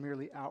circumcision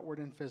merely outward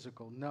and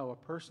physical. No, a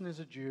person is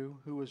a Jew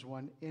who is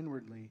one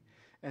inwardly,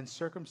 and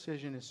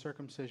circumcision is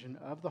circumcision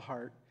of the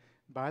heart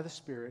by the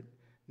Spirit,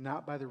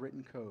 not by the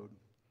written code.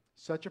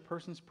 Such a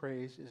person's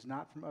praise is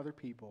not from other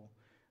people,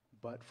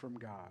 but from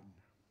God.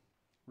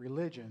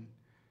 Religion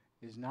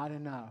is not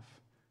enough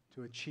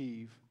to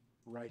achieve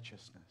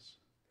righteousness.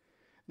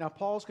 Now,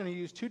 Paul's going to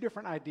use two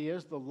different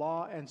ideas, the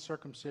law and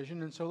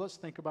circumcision, and so let's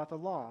think about the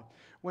law.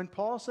 When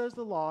Paul says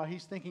the law,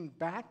 he's thinking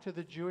back to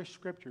the Jewish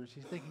scriptures.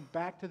 He's thinking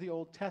back to the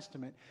Old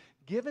Testament,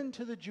 given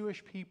to the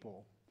Jewish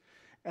people.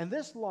 And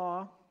this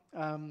law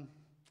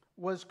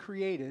was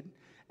created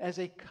as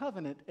a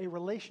covenant, a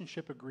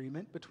relationship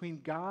agreement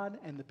between God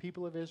and the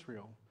people of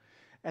Israel.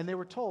 And they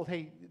were told,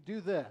 hey,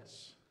 do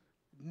this,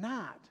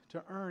 not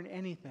to earn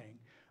anything,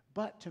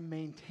 but to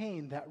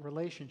maintain that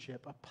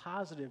relationship, a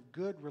positive,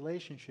 good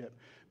relationship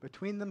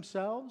between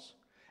themselves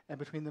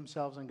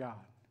and God.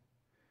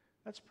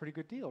 That's a pretty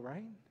good deal,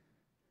 right?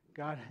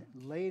 God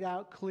laid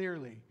out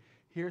clearly,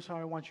 here's how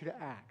I want you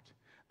to act.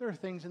 There are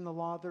things in the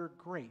law that are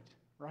great,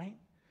 right?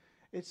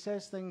 It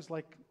says things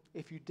like,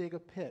 if you dig a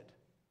pit,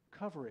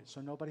 cover it so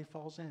nobody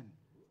falls in.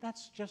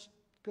 That's just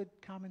good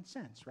common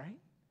sense, right?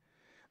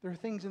 There are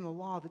things in the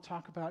law that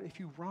talk about if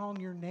you wrong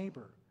your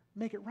neighbor,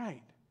 make it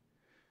right.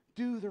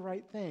 Do the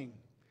right thing.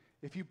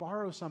 If you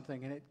borrow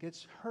something and it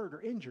gets hurt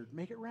or injured,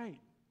 make it right.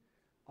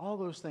 All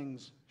those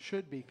things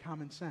should be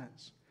common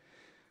sense.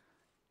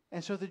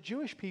 And so the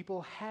Jewish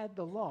people had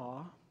the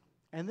law,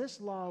 and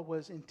this law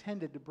was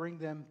intended to bring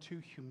them to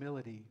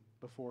humility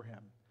before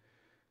him.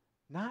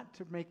 Not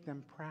to make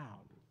them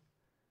proud,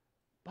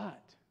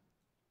 but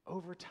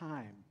over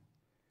time,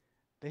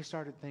 they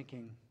started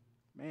thinking,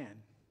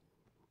 man,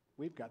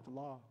 we've got the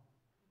law,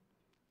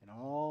 and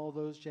all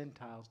those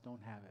Gentiles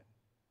don't have it.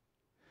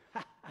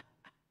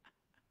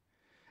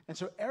 And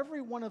so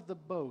every one of the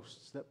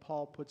boasts that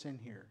Paul puts in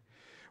here,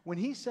 when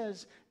he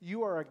says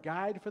you are a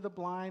guide for the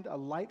blind, a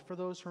light for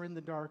those who are in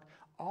the dark,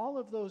 all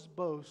of those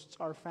boasts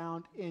are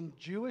found in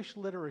Jewish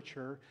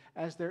literature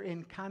as they're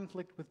in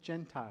conflict with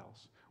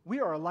Gentiles. We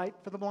are a light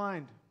for the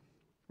blind.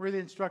 We're the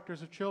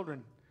instructors of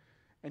children,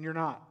 and you're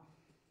not.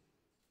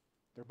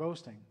 They're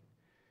boasting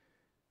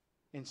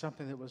in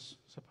something that was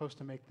supposed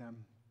to make them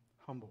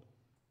humble.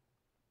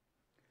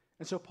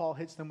 And so Paul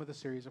hits them with a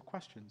series of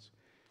questions.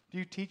 Do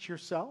you teach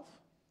yourself?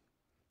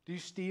 Do you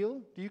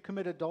steal? Do you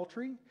commit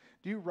adultery?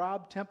 Do you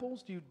rob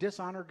temples? Do you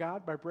dishonor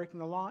God by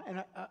breaking the law?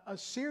 And a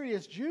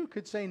serious Jew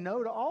could say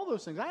no to all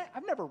those things.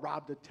 I've never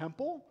robbed a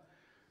temple.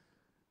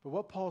 But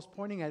what Paul's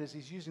pointing at is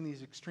he's using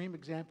these extreme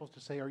examples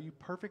to say, are you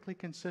perfectly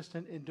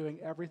consistent in doing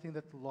everything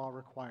that the law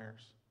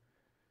requires?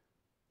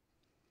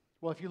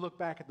 Well, if you look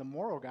back at the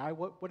moral guy,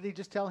 what did he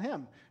just tell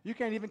him? You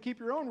can't even keep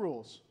your own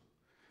rules.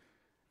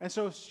 And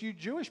so you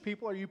Jewish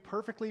people, are you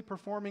perfectly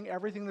performing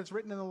everything that's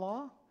written in the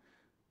law?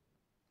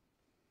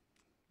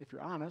 If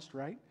you're honest,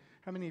 right?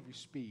 How many of you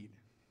speed?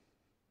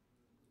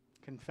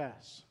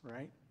 Confess,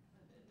 right?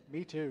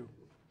 Me too.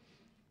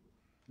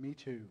 Me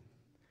too.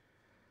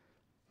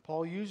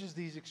 Paul uses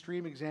these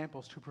extreme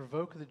examples to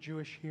provoke the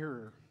Jewish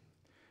hearer.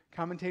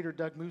 Commentator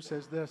Doug Moo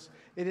says this,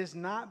 it is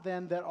not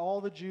then that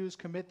all the Jews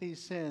commit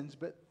these sins,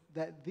 but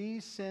that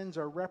these sins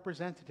are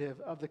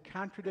representative of the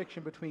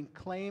contradiction between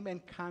claim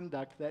and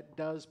conduct that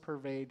does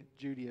pervade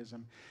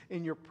Judaism.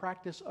 In your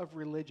practice of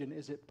religion,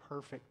 is it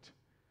perfect?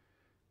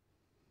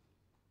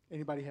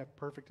 Anybody have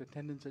perfect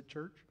attendance at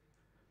church?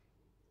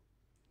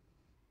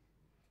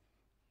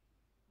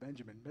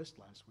 Benjamin missed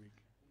last week.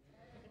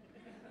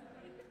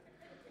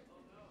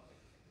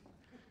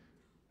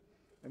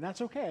 And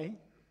that's okay.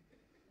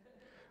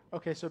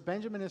 Okay, so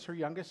Benjamin is her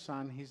youngest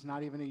son. He's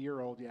not even a year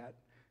old yet.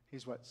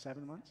 He's what,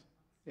 7 months?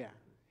 Yeah.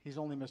 He's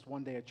only missed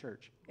one day of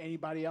church.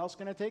 Anybody else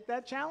going to take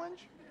that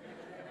challenge?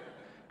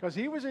 Because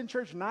he was in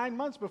church 9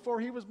 months before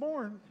he was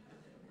born.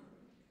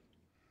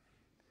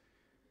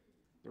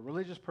 The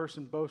religious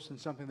person boasts in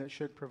something that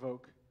should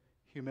provoke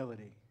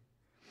humility.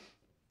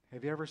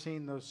 Have you ever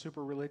seen those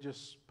super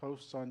religious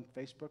posts on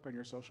Facebook, on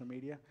your social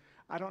media?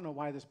 I don't know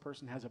why this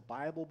person has a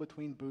Bible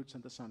between boots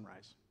and the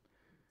sunrise.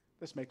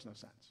 This makes no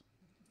sense.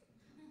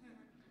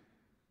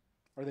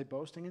 Are they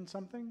boasting in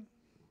something?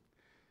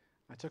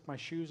 I took my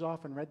shoes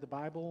off and read the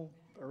Bible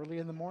early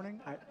in the morning.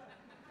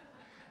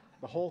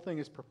 The whole thing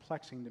is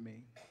perplexing to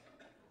me.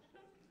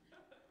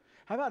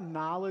 How about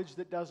knowledge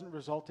that doesn't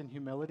result in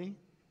humility?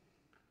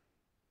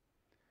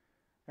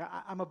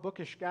 I'm a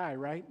bookish guy,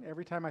 right?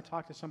 Every time I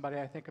talk to somebody,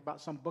 I think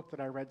about some book that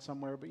I read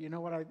somewhere. But you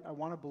know what I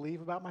want to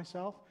believe about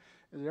myself?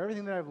 Is that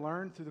everything that I've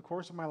learned through the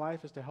course of my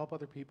life is to help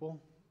other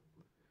people.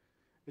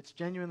 It's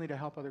genuinely to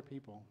help other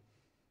people.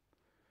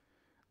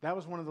 That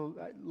was one of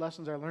the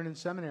lessons I learned in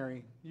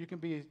seminary. You can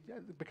be,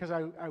 because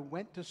I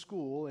went to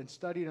school and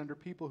studied under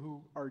people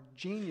who are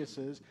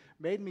geniuses,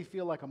 made me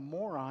feel like a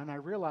moron. I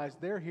realized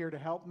they're here to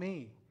help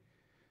me.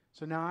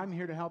 So now I'm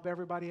here to help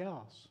everybody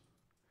else.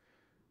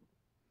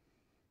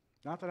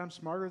 Not that I'm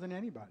smarter than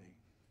anybody.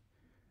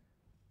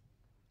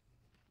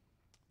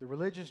 The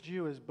religious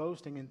Jew is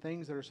boasting in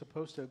things that are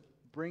supposed to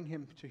bring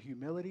him to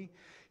humility.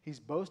 He's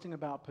boasting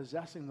about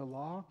possessing the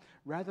law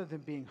rather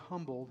than being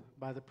humbled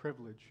by the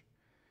privilege.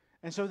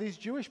 And so these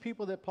Jewish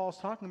people that Paul's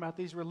talking about,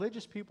 these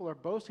religious people are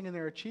boasting in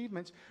their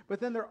achievements, but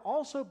then they're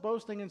also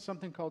boasting in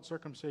something called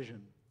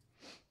circumcision.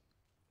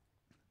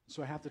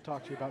 So I have to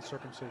talk to you about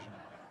circumcision.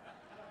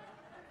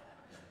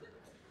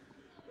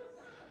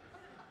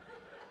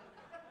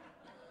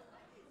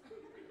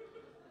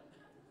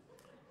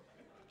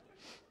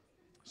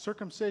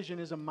 Circumcision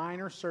is a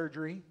minor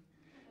surgery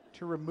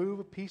to remove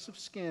a piece of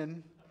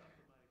skin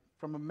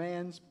from a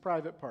man's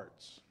private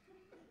parts.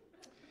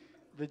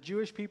 The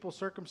Jewish people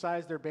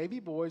circumcised their baby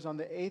boys on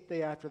the 8th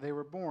day after they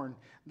were born.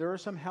 There are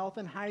some health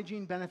and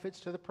hygiene benefits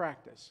to the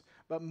practice,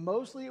 but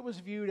mostly it was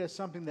viewed as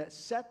something that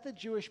set the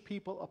Jewish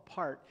people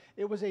apart.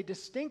 It was a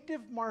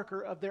distinctive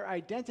marker of their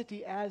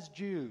identity as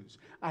Jews.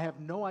 I have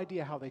no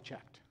idea how they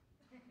checked.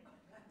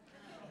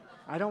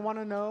 I don't want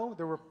to know.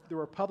 There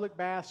were public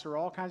baths or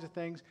all kinds of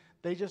things.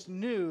 They just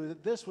knew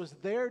that this was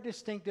their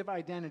distinctive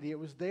identity. It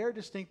was their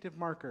distinctive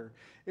marker.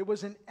 It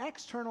was an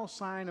external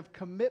sign of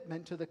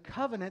commitment to the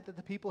covenant that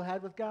the people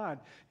had with God.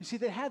 You see,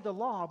 they had the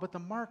law, but the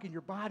mark in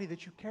your body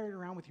that you carried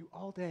around with you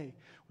all day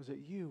was that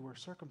you were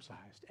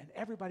circumcised, and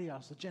everybody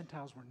else, the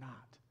Gentiles, were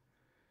not.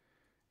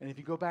 And if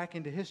you go back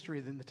into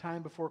history, then the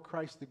time before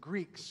Christ, the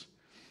Greeks,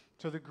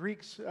 so the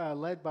Greeks,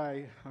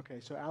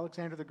 so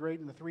Alexander the Great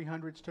in the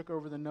 300s took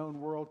over the known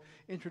world,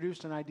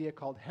 introduced an idea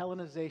called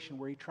Hellenization,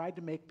 where he tried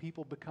to make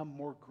people become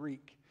more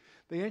Greek.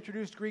 They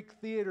introduced Greek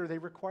theater, they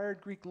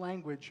required Greek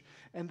language,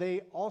 and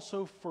they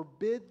also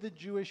forbid the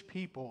Jewish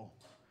people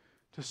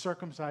to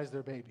circumcise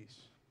their babies.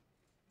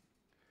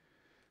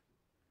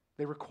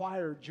 They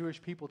required Jewish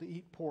people to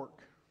eat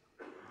pork.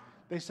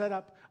 They set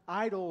up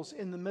idols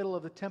in the middle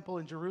of the temple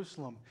in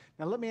Jerusalem.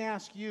 Now let me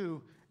ask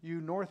you, you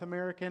North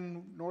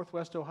American,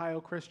 Northwest Ohio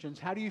Christians,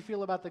 how do you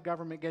feel about the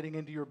government getting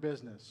into your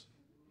business?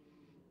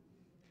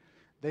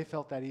 They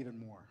felt that even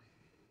more.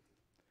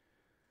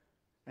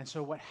 And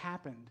so what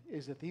happened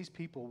is that these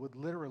people would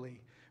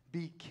literally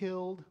be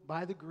killed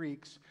by the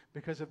Greeks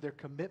because of their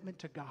commitment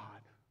to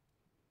God.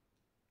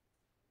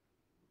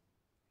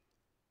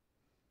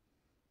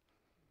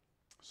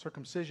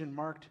 Circumcision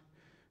marked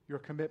your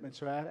commitment.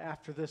 So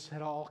after this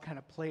had all kind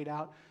of played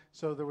out,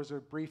 so there was a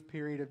brief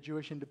period of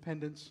Jewish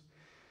independence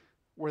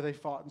where they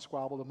fought and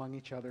squabbled among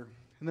each other.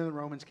 And then the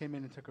Romans came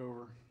in and took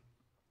over.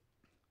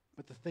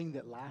 But the thing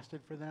that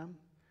lasted for them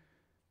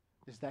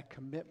is that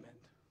commitment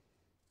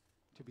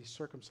to be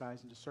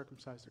circumcised and to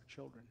circumcise their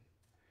children,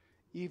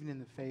 even in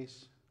the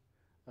face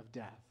of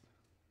death.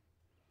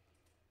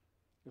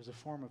 It was a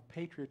form of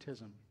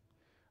patriotism,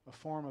 a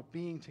form of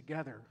being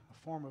together,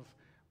 a form of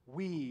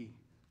we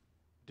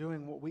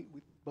doing what we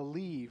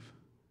believe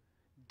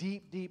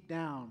deep, deep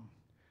down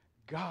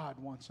God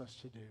wants us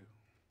to do.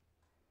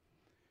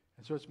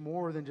 And so it's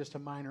more than just a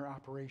minor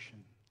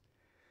operation.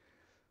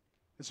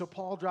 And so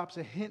Paul drops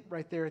a hint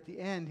right there at the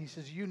end. He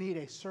says, you need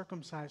a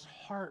circumcised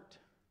heart.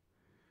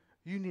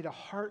 You need a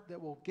heart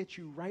that will get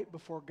you right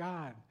before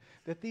God.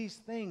 That these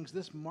things,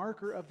 this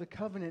marker of the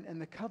covenant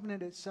and the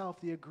covenant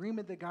itself, the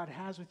agreement that God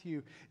has with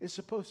you, is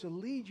supposed to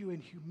lead you in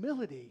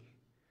humility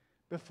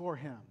before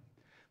Him.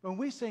 When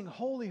we sing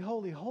holy,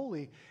 holy,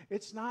 holy,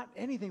 it's not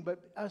anything but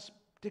us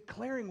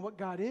declaring what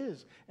God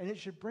is. And it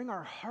should bring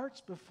our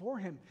hearts before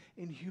Him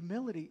in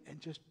humility and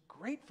just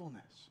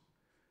gratefulness.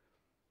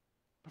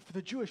 But for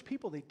the Jewish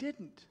people, they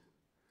didn't.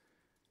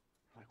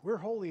 Like, we're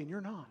holy and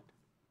you're not.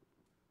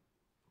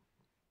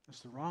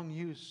 That's the wrong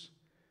use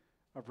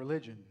of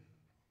religion.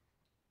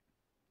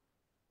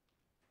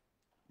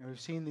 Now, we've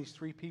seen these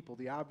three people,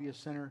 the obvious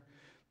sinner,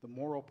 the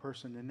moral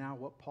person, and now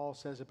what Paul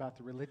says about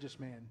the religious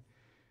man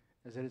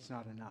is that it's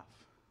not enough.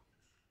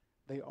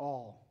 They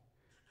all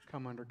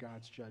come under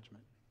God's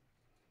judgment.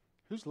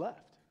 Who's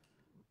left?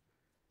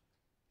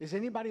 Is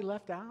anybody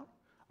left out?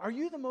 Are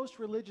you the most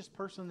religious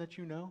person that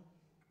you know?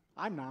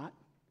 I'm not.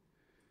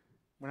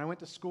 When I went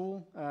to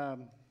school,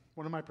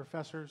 one of my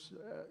professors,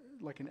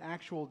 like an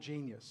actual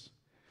genius,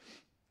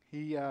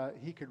 he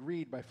could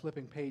read by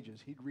flipping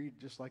pages. He'd read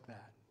just like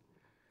that.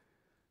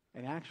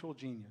 An actual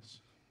genius.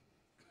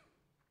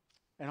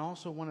 And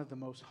also one of the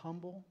most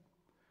humble,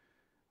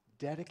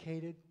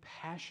 dedicated,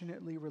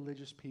 passionately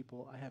religious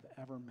people I have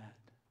ever met.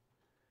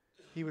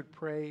 He would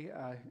pray.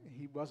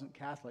 He wasn't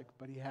Catholic,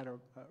 but he had a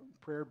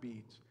prayer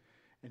beads.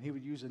 And he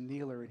would use a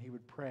kneeler, and he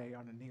would pray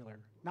on a kneeler.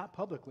 Not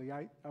publicly.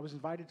 I was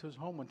invited to his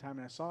home one time,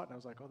 and I saw it, and I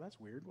was like, oh, that's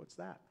weird. What's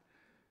that?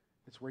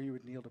 It's where you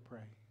would kneel to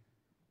pray.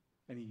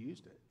 And he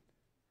used it.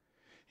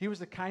 He was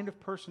the kind of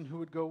person who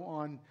would go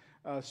on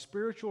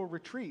spiritual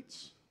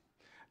retreats.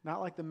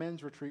 Not like the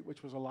men's retreat,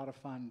 which was a lot of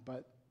fun,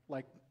 but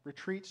like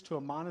retreats to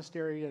a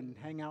monastery and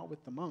hang out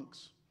with the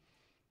monks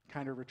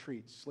kind of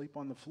retreats. Sleep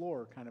on the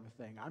floor kind of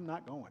a thing. I'm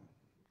not going.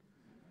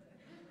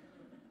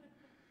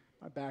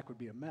 My back would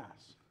be a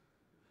mess.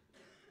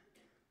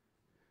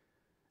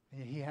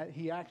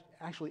 He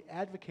actually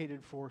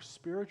advocated for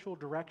spiritual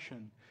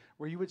direction,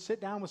 where you would sit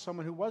down with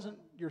someone who wasn't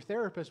your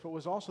therapist, but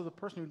was also the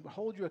person who would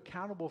hold you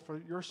accountable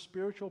for your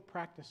spiritual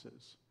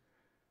practices.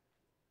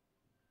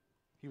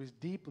 He was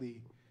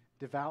deeply,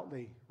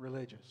 devoutly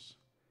religious.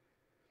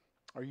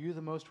 Are you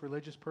the most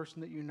religious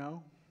person that you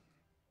know?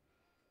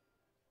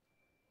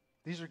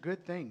 These are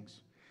good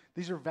things.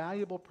 These are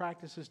valuable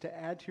practices to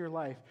add to your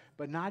life,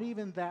 but not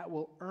even that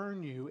will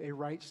earn you a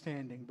right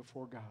standing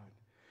before God.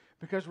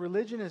 Because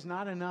religion is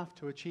not enough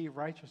to achieve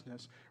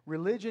righteousness.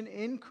 Religion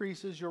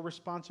increases your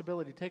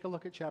responsibility. Take a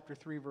look at chapter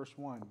 3, verse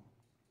 1.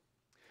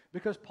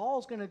 Because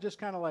Paul's going to just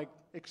kind of like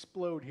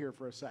explode here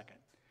for a second.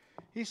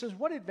 He says,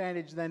 what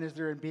advantage then is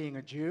there in being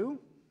a Jew?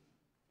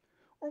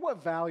 Or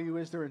what value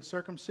is there in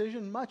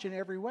circumcision? Much in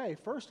every way.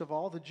 First of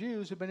all, the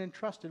Jews have been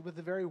entrusted with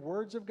the very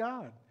words of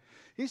God.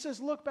 He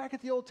says, look back at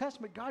the Old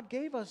Testament. God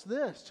gave us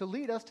this to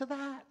lead us to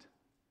that.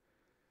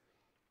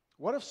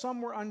 What if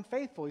some were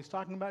unfaithful? He's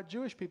talking about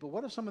Jewish people.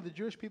 What if some of the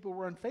Jewish people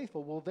were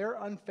unfaithful? Will their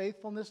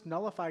unfaithfulness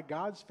nullify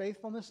God's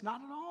faithfulness?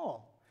 Not at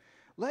all.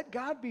 Let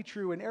God be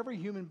true and every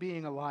human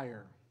being a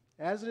liar,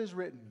 as it is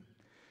written,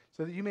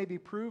 so that you may be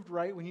proved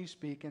right when you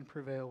speak and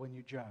prevail when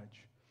you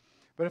judge.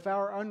 But if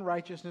our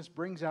unrighteousness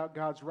brings out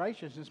God's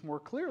righteousness more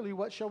clearly,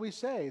 what shall we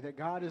say? That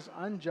God is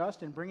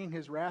unjust in bringing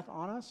his wrath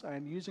on us? I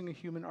am using a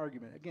human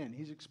argument. Again,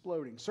 he's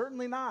exploding.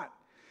 Certainly not.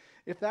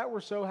 If that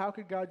were so, how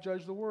could God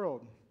judge the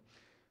world?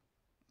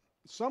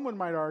 Someone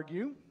might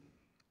argue,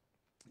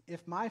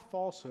 if my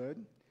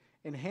falsehood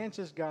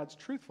enhances God's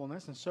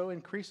truthfulness and so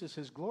increases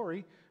his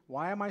glory,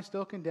 why am I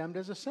still condemned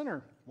as a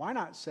sinner? Why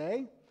not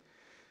say,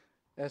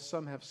 as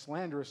some have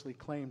slanderously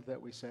claimed that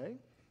we say,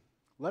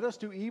 let us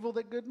do evil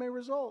that good may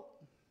result?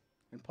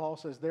 And Paul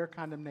says their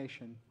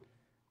condemnation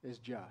is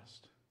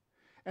just.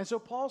 And so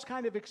Paul's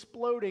kind of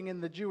exploding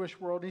in the Jewish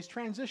world, and he's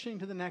transitioning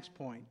to the next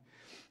point.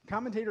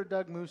 Commentator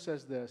Doug Moo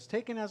says this,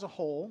 taken as a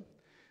whole,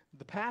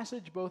 the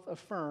passage both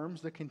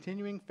affirms the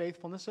continuing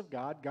faithfulness of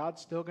God,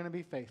 God's still going to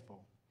be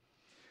faithful,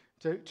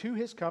 to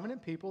his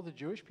covenant people, the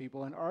Jewish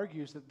people, and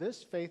argues that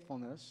this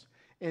faithfulness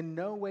in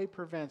no way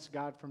prevents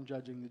God from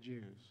judging the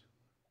Jews.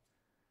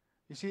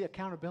 You see,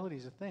 accountability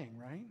is a thing,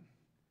 right?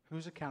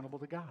 Who's accountable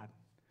to God?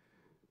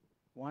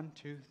 1,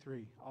 2,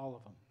 3, all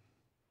of them.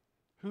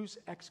 Who's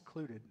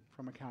excluded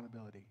from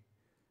accountability?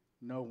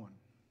 No one.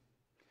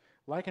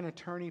 Like an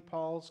attorney,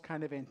 Paul's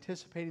kind of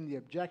anticipating the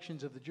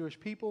objections of the Jewish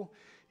people.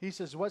 He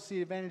says, what's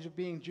the advantage of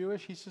being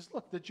Jewish? He says,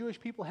 look, the Jewish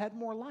people had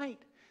more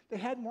light. They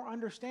had more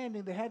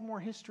understanding. They had more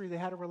history. They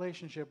had a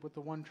relationship with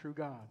the one true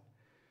God.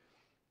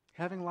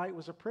 Having light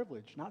was a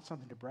privilege, not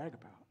something to brag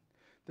about.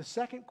 The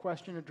second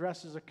question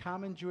addresses a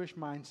common Jewish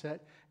mindset.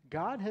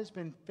 God has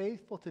been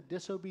faithful to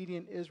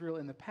disobedient Israel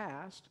in the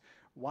past.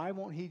 Why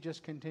won't he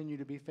just continue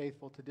to be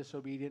faithful to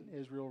disobedient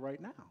Israel right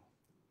now?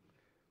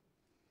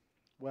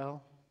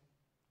 Well,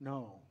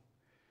 no,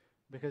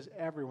 because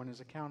everyone is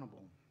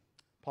accountable.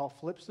 Paul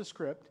flips the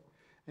script,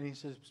 and he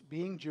says,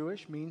 being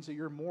Jewish means that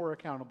you're more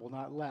accountable,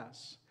 not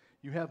less.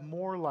 You have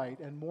more light,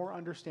 and more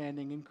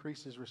understanding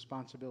increases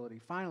responsibility.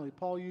 Finally,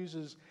 Paul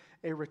uses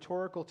a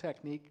rhetorical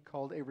technique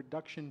called a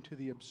reduction to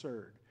the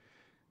absurd.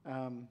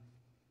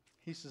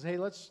 He says, hey,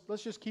 let's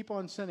just keep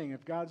on sinning.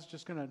 If God's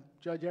just going to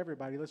judge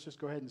everybody, let's just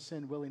go ahead and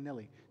sin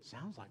willy-nilly.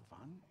 Sounds like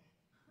fun.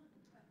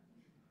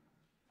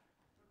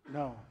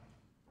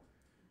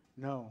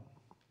 No.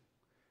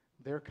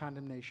 Their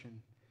condemnation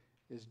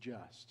is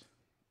just.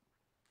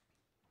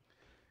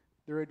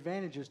 There are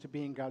advantages to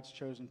being God's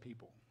chosen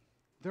people.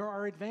 There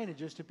are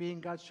advantages to being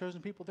God's chosen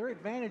people. There are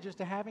advantages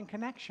to having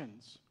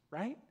connections,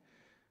 right?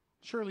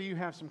 Surely you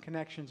have some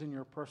connections in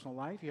your personal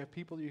life. You have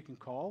people that you can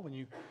call when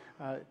you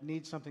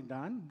need something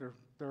done.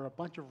 There are a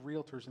bunch of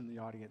realtors in the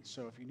audience,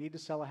 so if you need to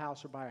sell a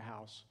house or buy a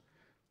house,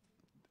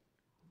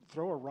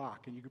 throw a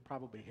rock and you could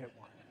probably hit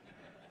one.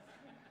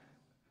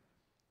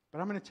 But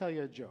I'm going to tell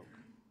you a joke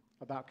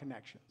about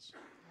connections.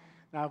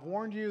 Now, I've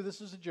warned you, this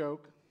is a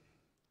joke.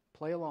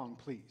 Play along,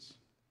 please.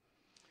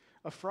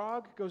 A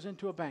frog goes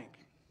into a bank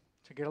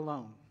to get a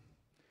loan.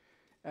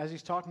 as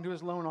he's talking to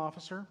his loan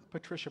officer,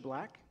 Patricia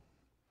Black,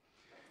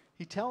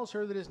 he tells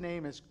her that his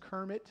name is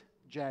Kermit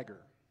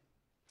Jagger.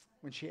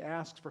 When she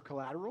asks for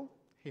collateral,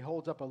 he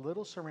holds up a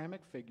little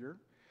ceramic figure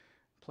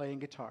playing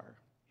guitar.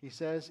 He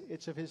says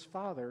it's of his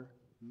father,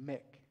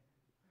 Mick.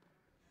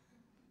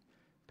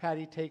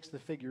 Patty takes the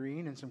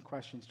figurine and some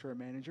questions to her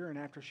manager, and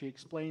after she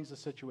explains the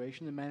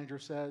situation, the manager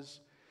says,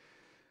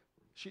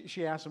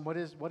 she asks him, what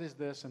is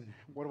this, and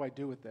what do I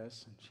do with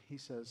this? And he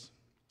says,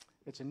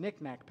 it's a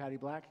knick-knack, Patty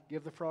Black.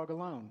 Give the frog a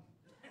loan.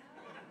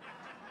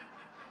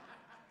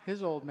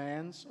 His old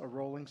man's a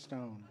Rolling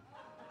Stone.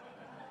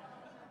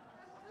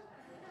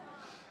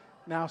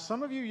 Now,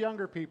 some of you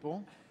younger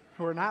people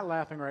who are not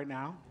laughing right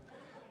now,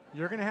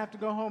 you're going to have to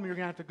go home and you're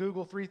going to have to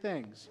Google 3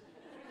 things.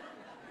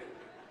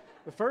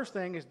 The first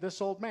thing is this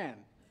old man.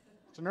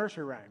 It's a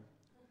nursery rhyme.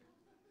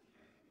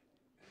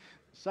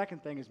 The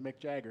second thing is Mick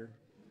Jagger.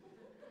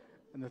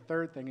 And the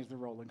third thing is the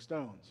Rolling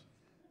Stones.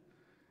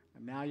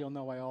 And now you'll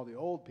know why all the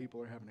old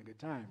people are having a good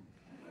time.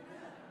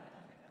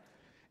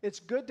 It's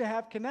good to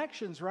have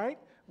connections, right?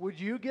 Would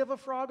you give a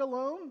frog a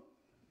loan?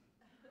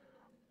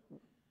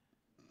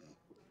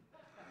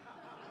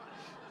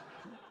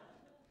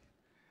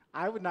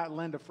 I would not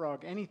lend a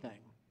frog anything,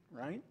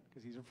 right?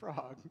 Because he's a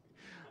frog.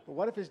 But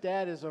what if his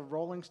dad is a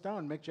Rolling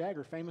Stone, Mick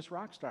Jagger, famous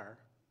rock star?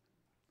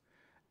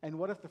 And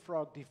what if the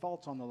frog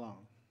defaults on the loan?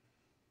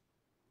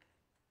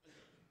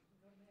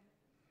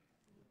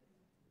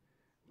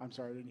 I'm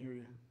sorry, I didn't hear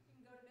you.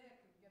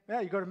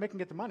 Yeah, you go to Mick and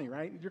get the money,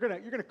 right? You're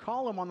gonna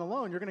call him on the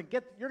loan. You're gonna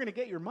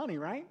get your money,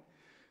 right?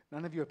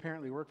 None of you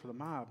apparently work for the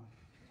mob.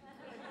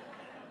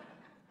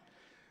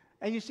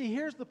 And you see,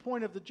 here's the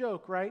point of the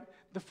joke, right?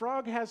 The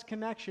frog has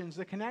connections.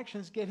 The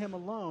connections get him a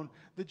loan.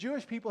 The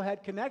Jewish people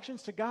had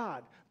connections to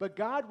God, but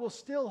God will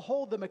still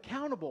hold them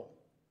accountable,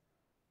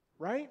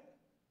 right?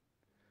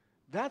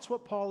 That's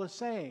what Paul is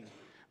saying.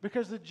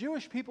 Because the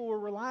Jewish people were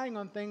relying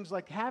on things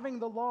like having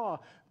the law,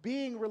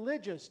 being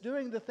religious,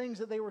 doing the things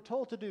that they were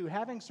told to do,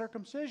 having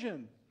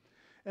circumcision.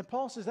 And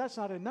Paul says that's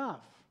not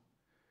enough.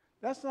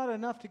 That's not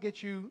enough to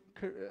get you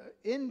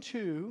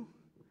into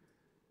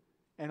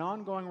an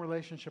ongoing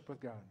relationship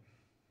with God.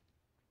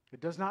 It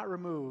does not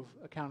remove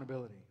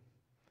accountability,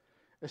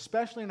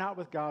 especially not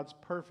with God's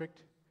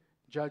perfect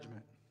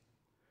judgment.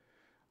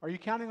 Are you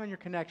counting on your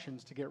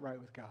connections to get right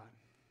with God?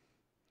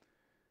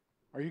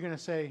 Are you going to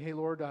say, hey,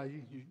 Lord,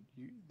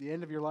 the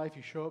end of your life,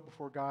 you show up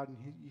before God, and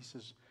he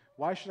says,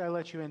 why should I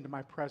let you into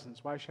my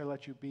presence? Why should I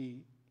let you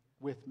be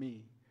with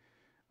me?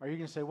 Are you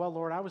going to say, well,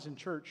 Lord, I was in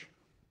church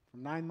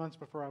from 9 months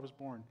before I was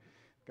born?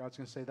 God's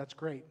going to say, that's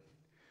great.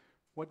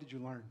 What did you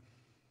learn?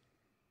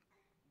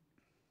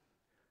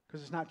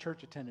 Because it's not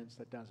church attendance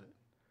that does it.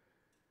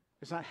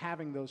 It's not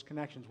having those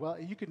connections. Well,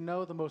 you could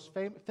know the most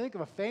famous, think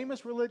of a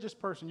famous religious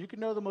person. You could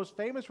know the most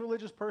famous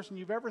religious person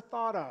you've ever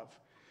thought of.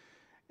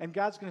 And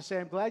God's going to say,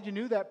 I'm glad you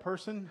knew that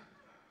person.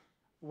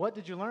 What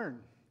did you learn?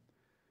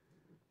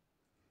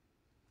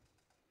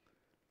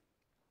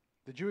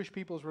 The Jewish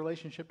people's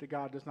relationship to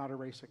God does not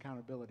erase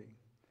accountability,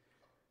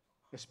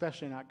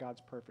 especially not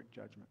God's perfect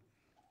judgment.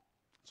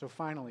 So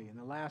finally, in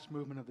the last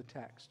movement of the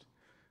text,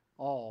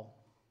 all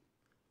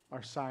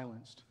are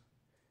silenced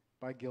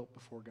by guilt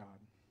before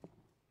God.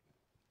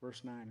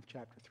 Verse 9 of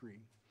chapter 3.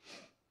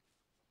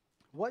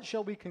 What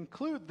shall we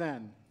conclude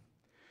then?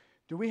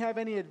 Do we have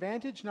any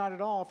advantage? Not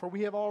at all, for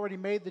we have already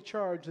made the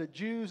charge that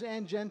Jews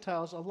and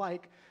Gentiles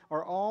alike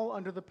are all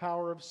under the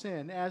power of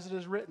sin, as it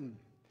is written,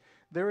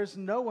 there is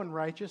no one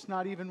righteous,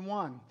 not even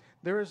one.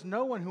 There is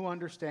no one who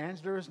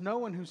understands. There is no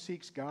one who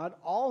seeks God.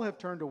 All have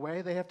turned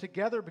away. They have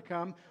together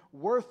become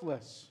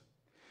worthless.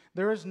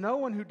 There is no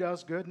one who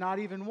does good, not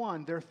even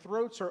one. Their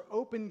throats are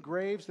open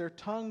graves. Their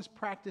tongues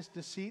practice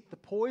deceit. The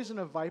poison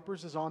of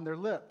vipers is on their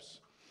lips.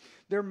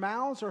 Their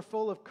mouths are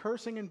full of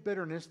cursing and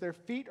bitterness. Their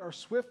feet are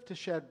swift to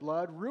shed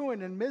blood.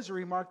 Ruin and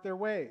misery mark their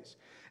ways.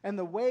 And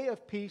the way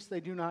of peace they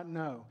do not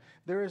know.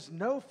 There is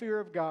no fear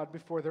of God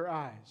before their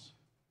eyes.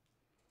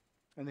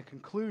 And the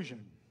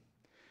conclusion.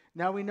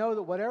 Now we know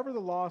that whatever the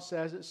law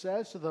says, it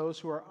says to those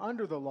who are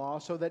under the law,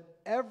 so that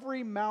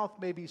every mouth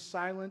may be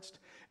silenced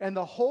and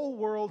the whole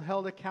world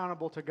held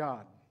accountable to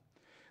God.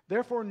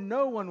 Therefore,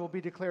 no one will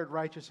be declared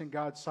righteous in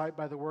God's sight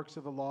by the works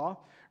of the law.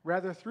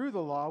 Rather, through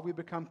the law, we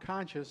become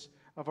conscious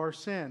of our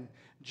sin.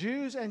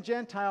 Jews and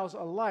Gentiles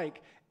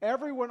alike,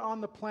 everyone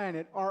on the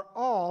planet, are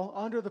all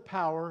under the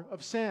power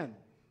of sin.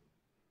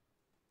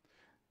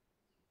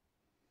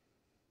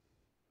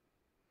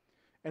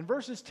 And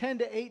verses 10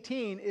 to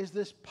 18 is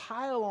this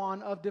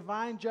pile-on of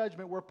divine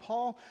judgment where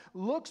Paul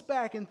looks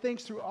back and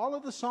thinks through all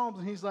of the Psalms,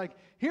 and he's like,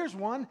 here's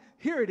one,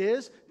 here it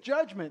is,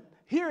 judgment.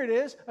 Here it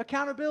is,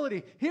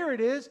 accountability. Here it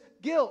is,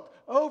 guilt.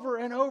 Over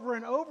and over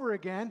and over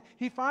again,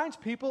 he finds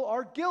people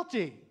are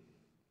guilty.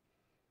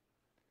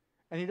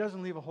 And he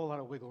doesn't leave a whole lot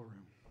of wiggle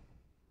room.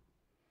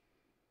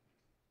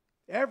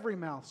 Every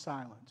mouth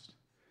silenced.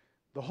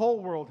 The whole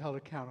world held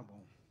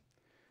accountable.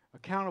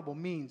 Accountable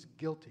means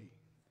guilty.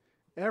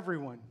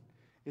 Everyone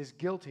is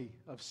guilty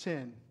of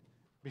sin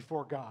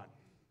before God.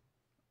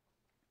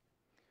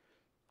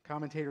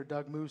 Commentator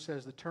Doug Moo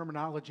says the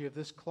terminology of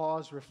this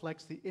clause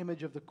reflects the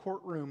image of the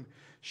courtroom.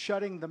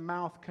 Shutting the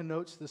mouth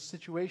connotes the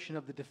situation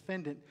of the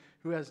defendant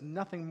who has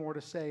nothing more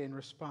to say in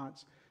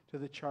response to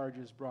the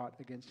charges brought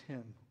against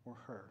him or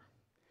her.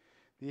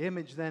 The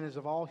image then is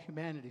of all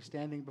humanity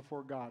standing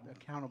before God,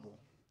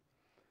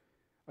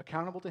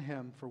 accountable to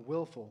him for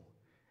willful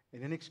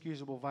and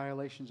inexcusable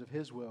violations of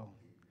his will,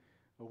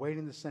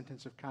 awaiting the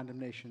sentence of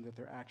condemnation that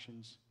their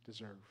actions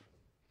deserve.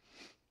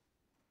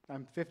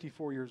 I'm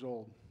 54 years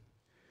old,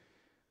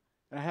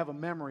 and I have a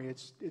memory.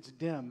 It's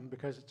dim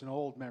because it's an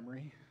old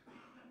memory.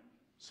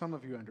 Some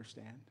of you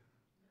understand.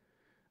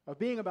 Of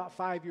being about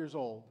 5 years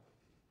old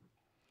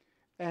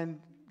and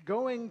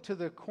going to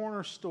the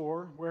corner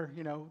store where,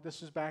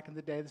 this is back in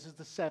the day, this is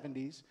the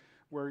 70s,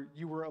 where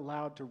you were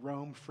allowed to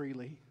roam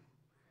freely.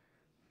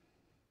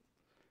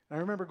 And I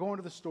remember going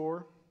to the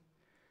store,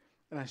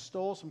 and I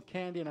stole some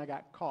candy, and I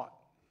got caught.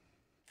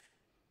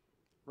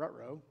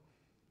 Ruh-roh.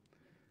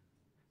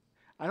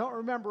 I don't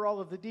remember all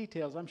of the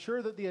details. I'm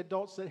sure that the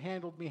adults that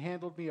handled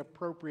me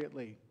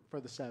appropriately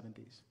for the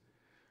 70s.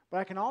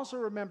 But I can also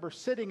remember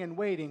sitting and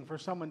waiting for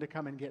someone to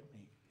come and get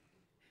me.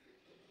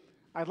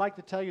 I'd like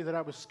to tell you that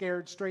I was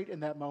scared straight in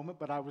that moment,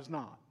 but I was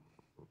not.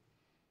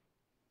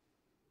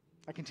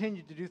 I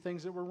continued to do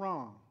things that were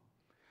wrong.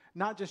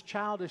 Not just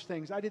childish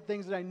things. I did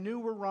things that I knew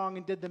were wrong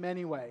and did them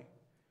anyway.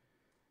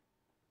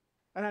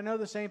 And I know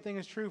the same thing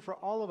is true for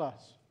all of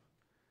us.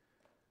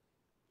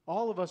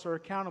 All of us are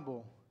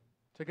accountable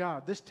to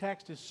God. This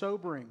text is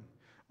sobering.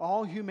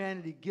 All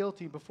humanity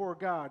guilty before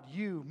God.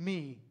 You,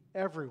 me,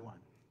 everyone.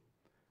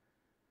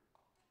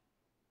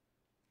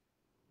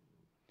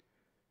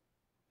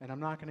 And I'm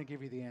not going to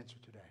give you the answer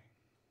today.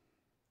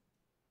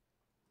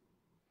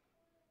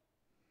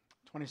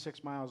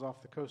 26 miles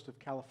off the coast of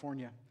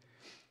California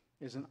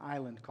is an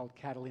island called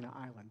Catalina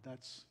Island.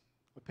 That's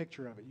a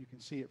picture of it. You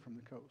can see it from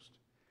the coast.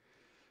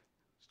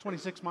 It's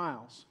 26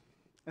 miles.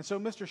 And so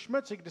Mr.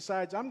 Schmutzig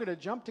decides, I'm going to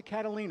jump to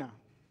Catalina.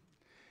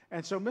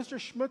 And so Mr.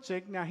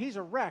 Schmutzig, now he's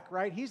a wreck,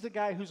 right? He's the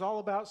guy who's all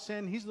about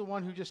sin. He's the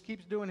one who just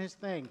keeps doing his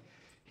thing.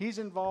 He's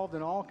involved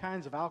in all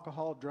kinds of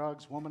alcohol,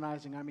 drugs,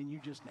 womanizing. I mean, you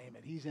just name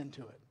it. He's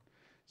into it.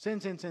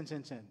 Sin, sin, sin,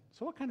 sin, sin.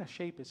 So what kind of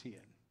shape is he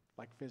in,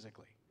 like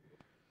physically?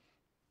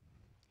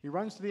 He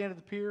runs to the end of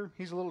the pier.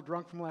 He's a little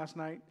drunk from last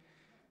night.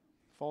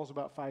 Falls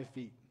about 5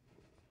 feet.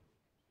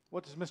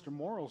 What does Mr.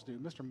 Morals do?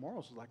 Mr.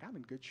 Morals is like, I'm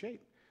in good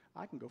shape.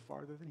 I can go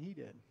farther than he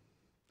did.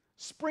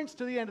 Sprints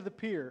to the end of the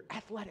pier.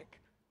 Athletic.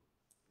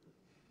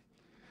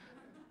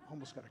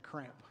 Almost got a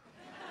cramp.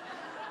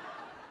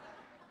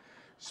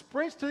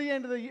 Sprints to the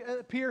end of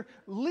the pier.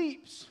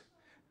 Leaps.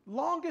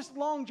 Longest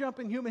long jump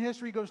in human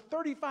history, goes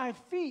 35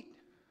 feet.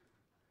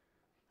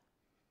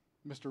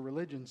 Mr.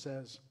 Religion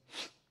says,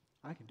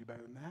 I can do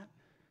better than that.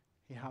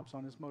 He hops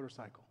on his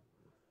motorcycle.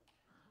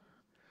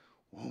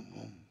 Boom,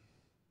 boom.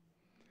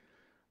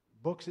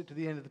 Books it to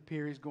the end of the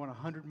pier. He's going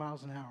 100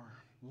 miles an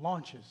hour.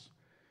 Launches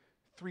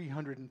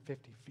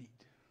 350 feet.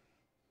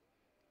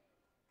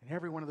 And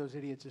every one of those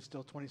idiots is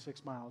still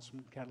 26 miles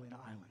from Catalina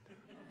Island.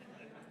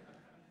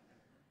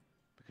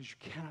 Because you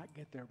cannot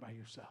get there by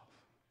yourself.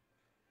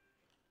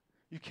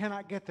 You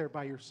cannot get there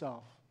by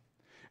yourself.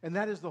 And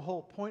that is the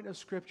whole point of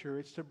Scripture.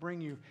 It's to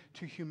bring you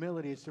to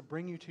humility. It's to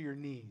bring you to your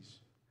knees.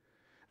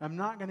 I'm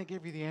not going to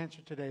give you the answer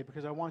today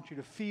because I want you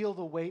to feel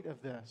the weight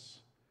of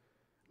this.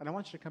 And I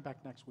want you to come back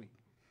next week.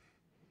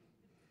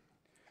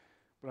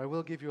 But I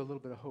will give you a little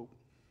bit of hope.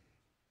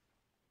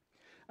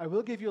 I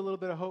will give you a little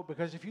bit of hope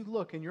because if you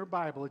look in your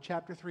Bible at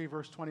chapter 3,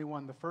 verse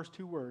 21, the first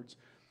two words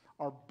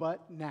are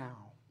but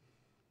now.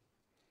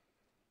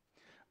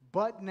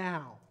 But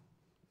now.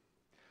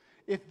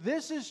 If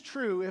this is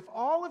true, if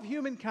all of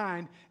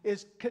humankind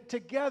is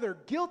together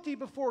guilty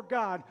before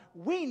God,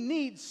 we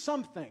need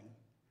something.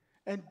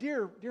 And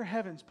dear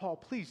heavens, Paul,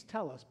 please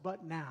tell us,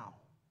 but now.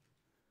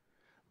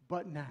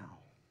 But now.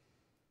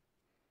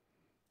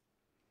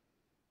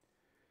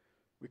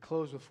 We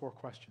close with 4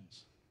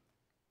 questions.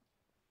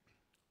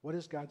 What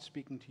is God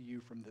speaking to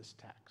you from this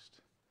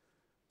text?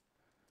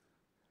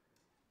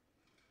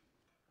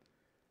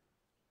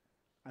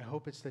 I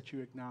hope it's that you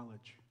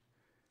acknowledge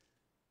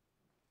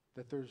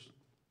that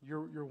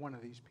you're one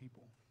of these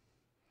people.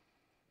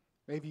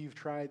 Maybe you've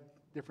tried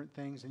different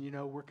things, and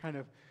we're kind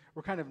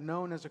of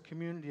known as a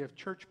community of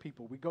church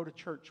people. We go to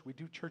church, we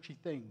do churchy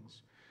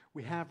things,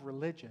 we have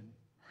religion.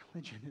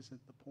 Religion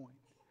isn't the point.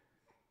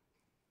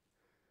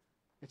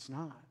 It's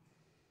not.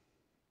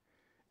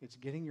 It's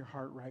getting your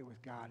heart right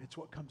with God. It's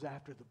what comes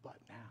after the but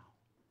now.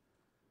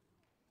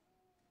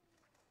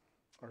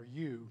 Are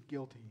you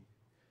guilty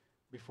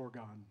before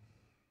God?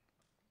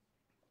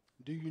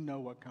 Do you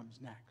know what comes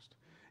next?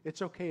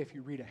 It's okay if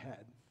you read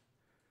ahead.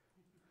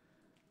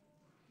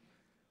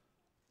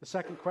 The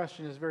second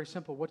question is very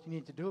simple. What do you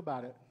need to do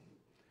about it?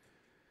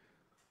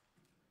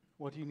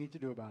 What do you need to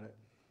do about it?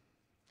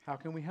 How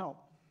can we help?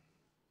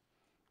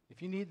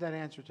 If you need that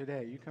answer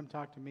today, you come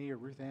talk to me or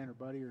Ruth Ann or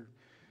Buddy or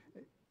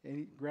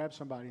grab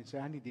somebody and say,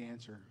 I need the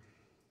answer.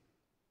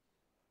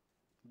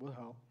 We'll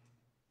help.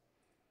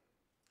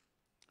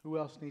 Who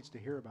else needs to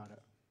hear about it?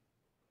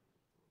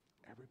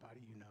 Everyone.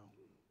 everybody you know.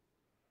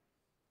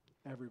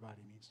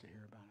 Everybody needs to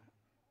hear about it.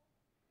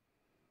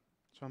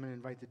 So I'm going to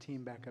invite the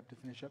team back up to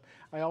finish up.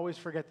 I always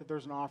forget that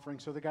there's an offering,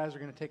 so the guys are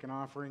going to take an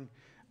offering.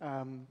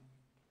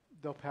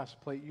 They'll pass a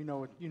plate. You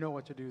know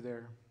what to do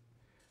there.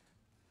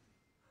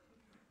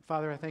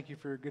 Father, I thank you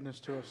for your goodness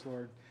to us,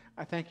 Lord.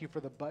 I thank you for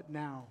the but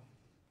now.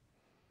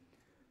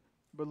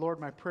 But Lord,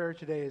 my prayer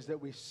today is that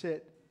we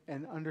sit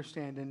and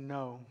understand and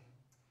know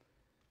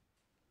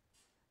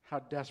how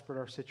desperate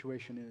our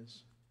situation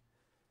is.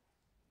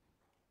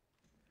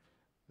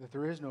 That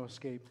there is no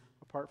escape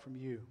apart from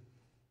you.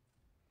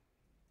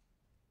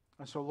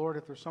 And so, Lord,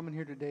 if there's someone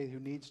here today who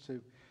needs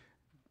to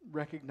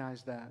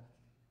recognize that,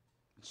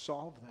 and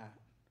solve that,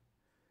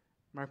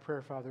 my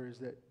prayer, Father, is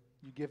that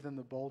you give them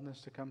the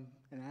boldness to come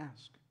and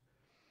ask.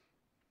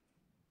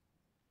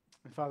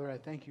 And Father, I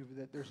thank you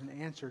that there's an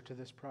answer to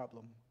this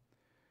problem.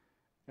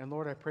 And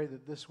Lord, I pray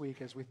that this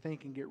week, as we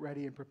think and get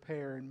ready and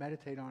prepare and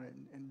meditate on it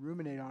and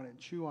ruminate on it and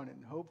chew on it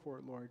and hope for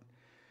it, Lord,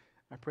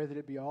 I pray that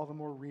it be all the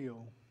more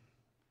real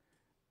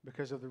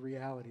because of the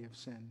reality of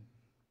sin.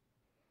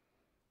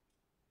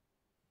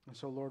 And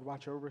so, Lord,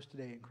 watch over us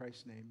today in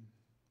Christ's name.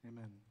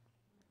 Amen.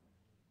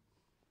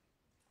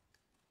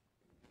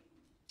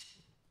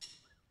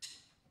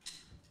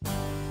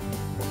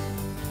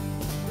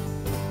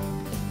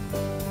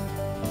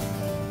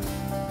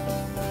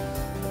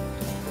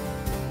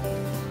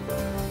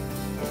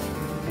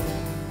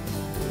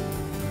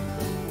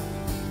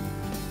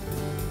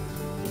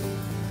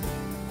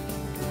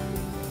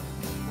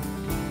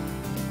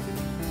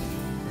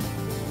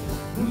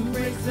 Who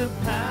breaks the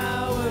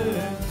power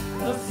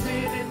of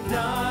sin and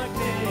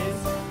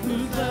darkness,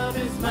 whose love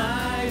is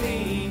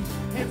mighty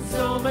and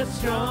so much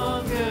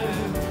stronger,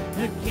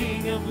 the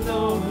King of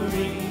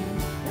glory,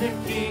 the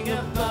King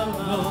above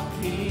all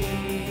kings,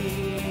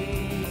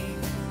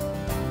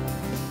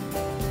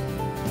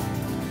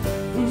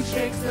 who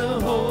shakes the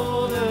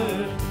whole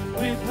earth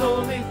with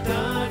holy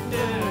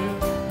thunder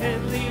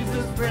and leaves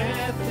us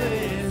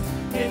breathless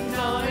in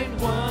awe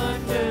and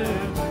wonder,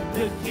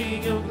 the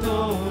King of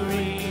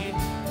glory,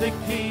 the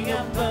King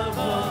above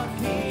all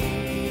kings.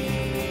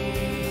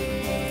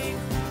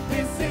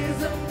 This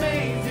is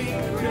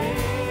amazing grace.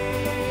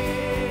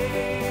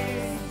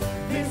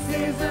 This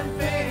is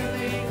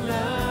unfailing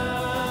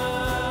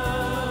love,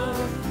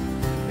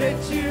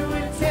 that you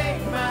would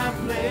take my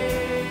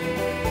place,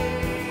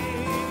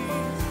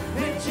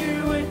 that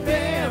you would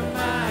bear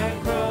my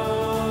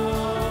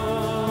cross,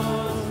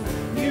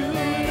 you would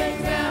lay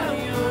down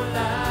your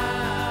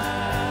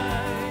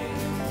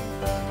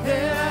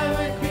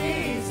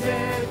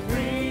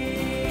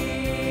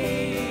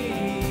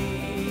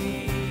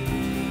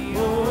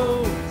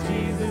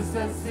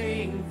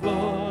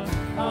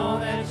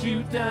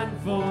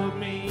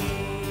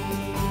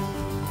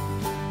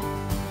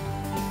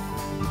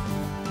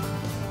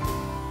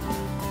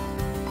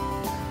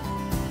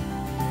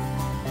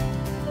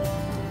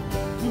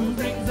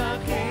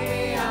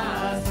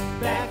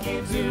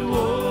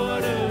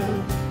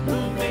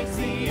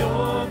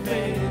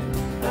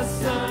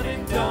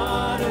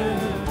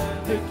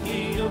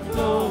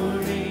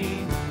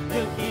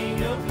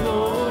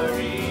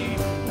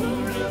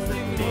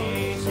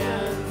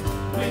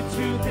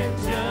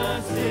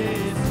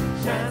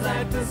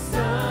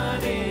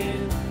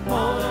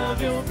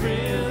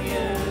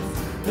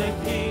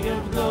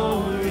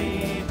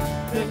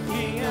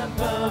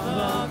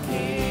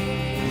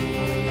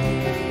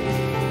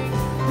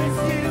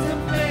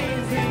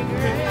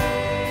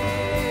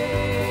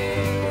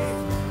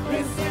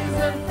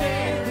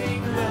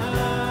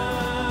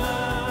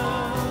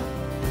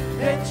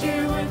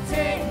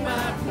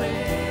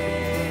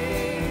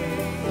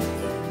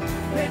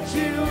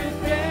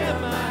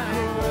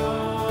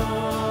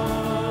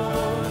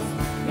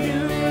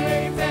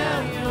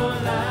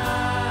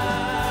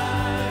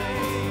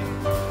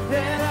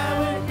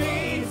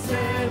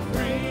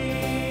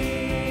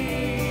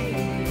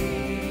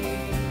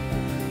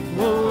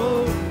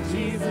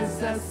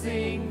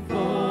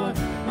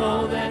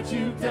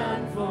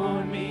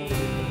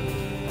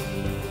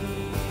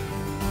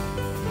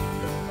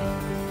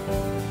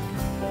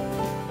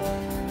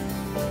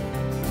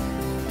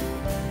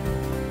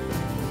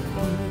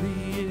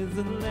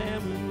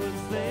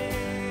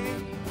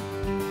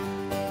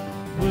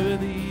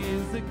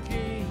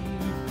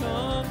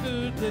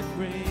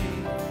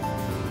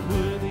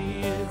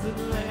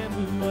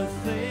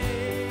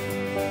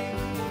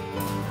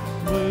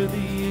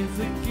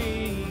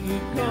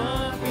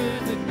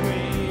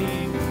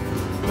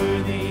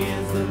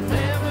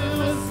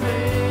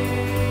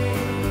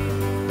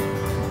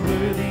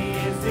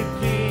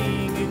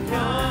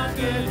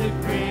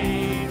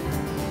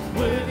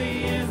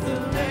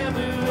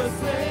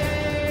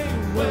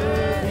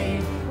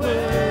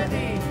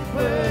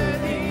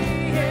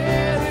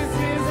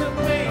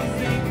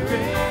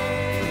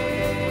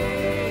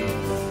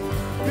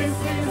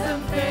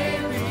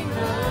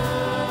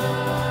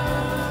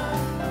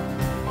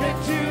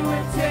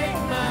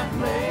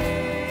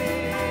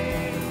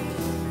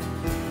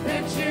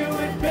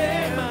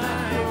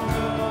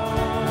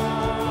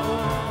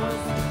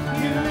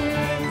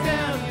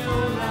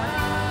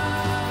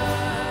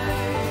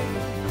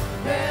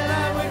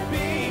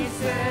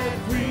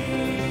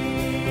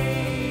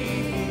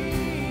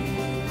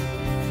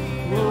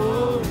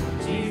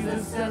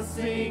I'll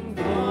sing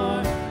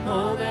for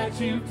all that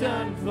you've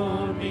done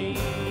for me.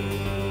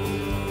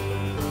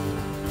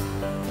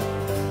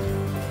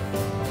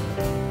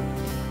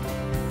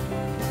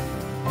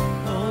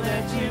 All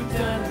that you've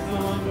done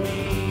for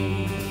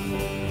me.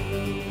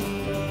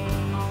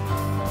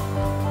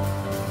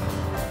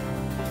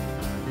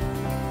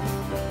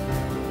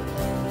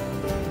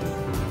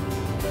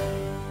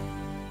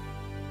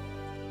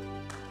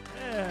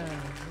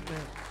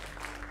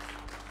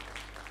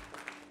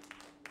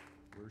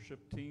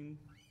 Worship team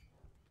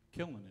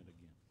killing it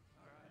again.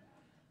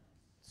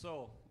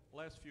 So,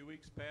 last few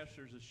weeks,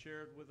 pastors has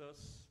shared with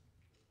us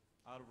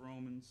out of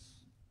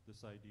Romans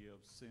this idea of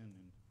sin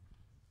and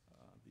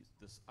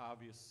this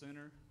obvious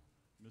sinner,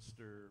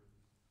 Mr.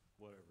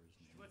 whatever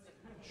his name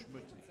is.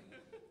 Schmutzy.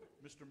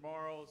 Mr.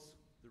 Morrow's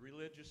the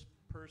religious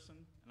person,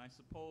 and I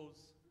suppose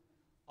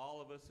all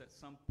of us at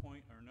some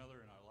point or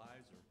another in our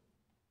lives or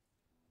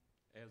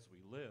as we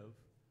live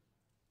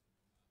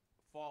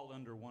fall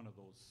under one of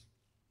those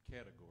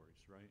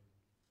categories, right?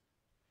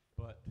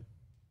 But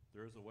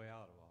there is a way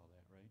out of all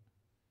that, right?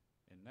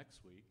 And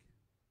next week,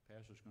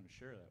 Pastor's going to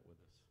share that with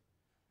us.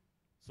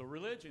 So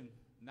religion,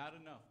 not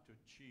enough to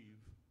achieve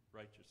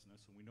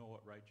righteousness, and we know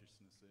what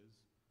righteousness is.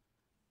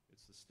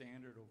 It's the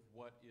standard of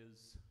what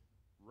is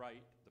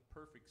right, the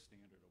perfect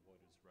standard of what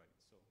is right.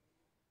 So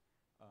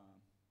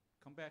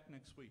come back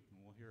next week,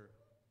 and we'll hear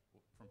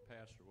from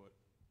Pastor what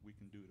we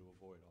can do to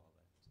avoid all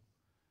that. So,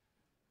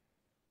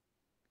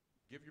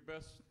 give your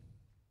best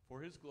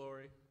for his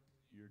glory.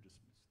 You're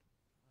dismissed.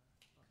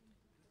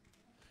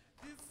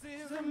 This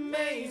is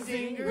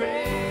amazing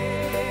grace.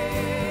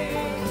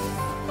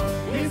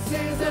 This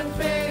is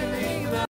unfailing.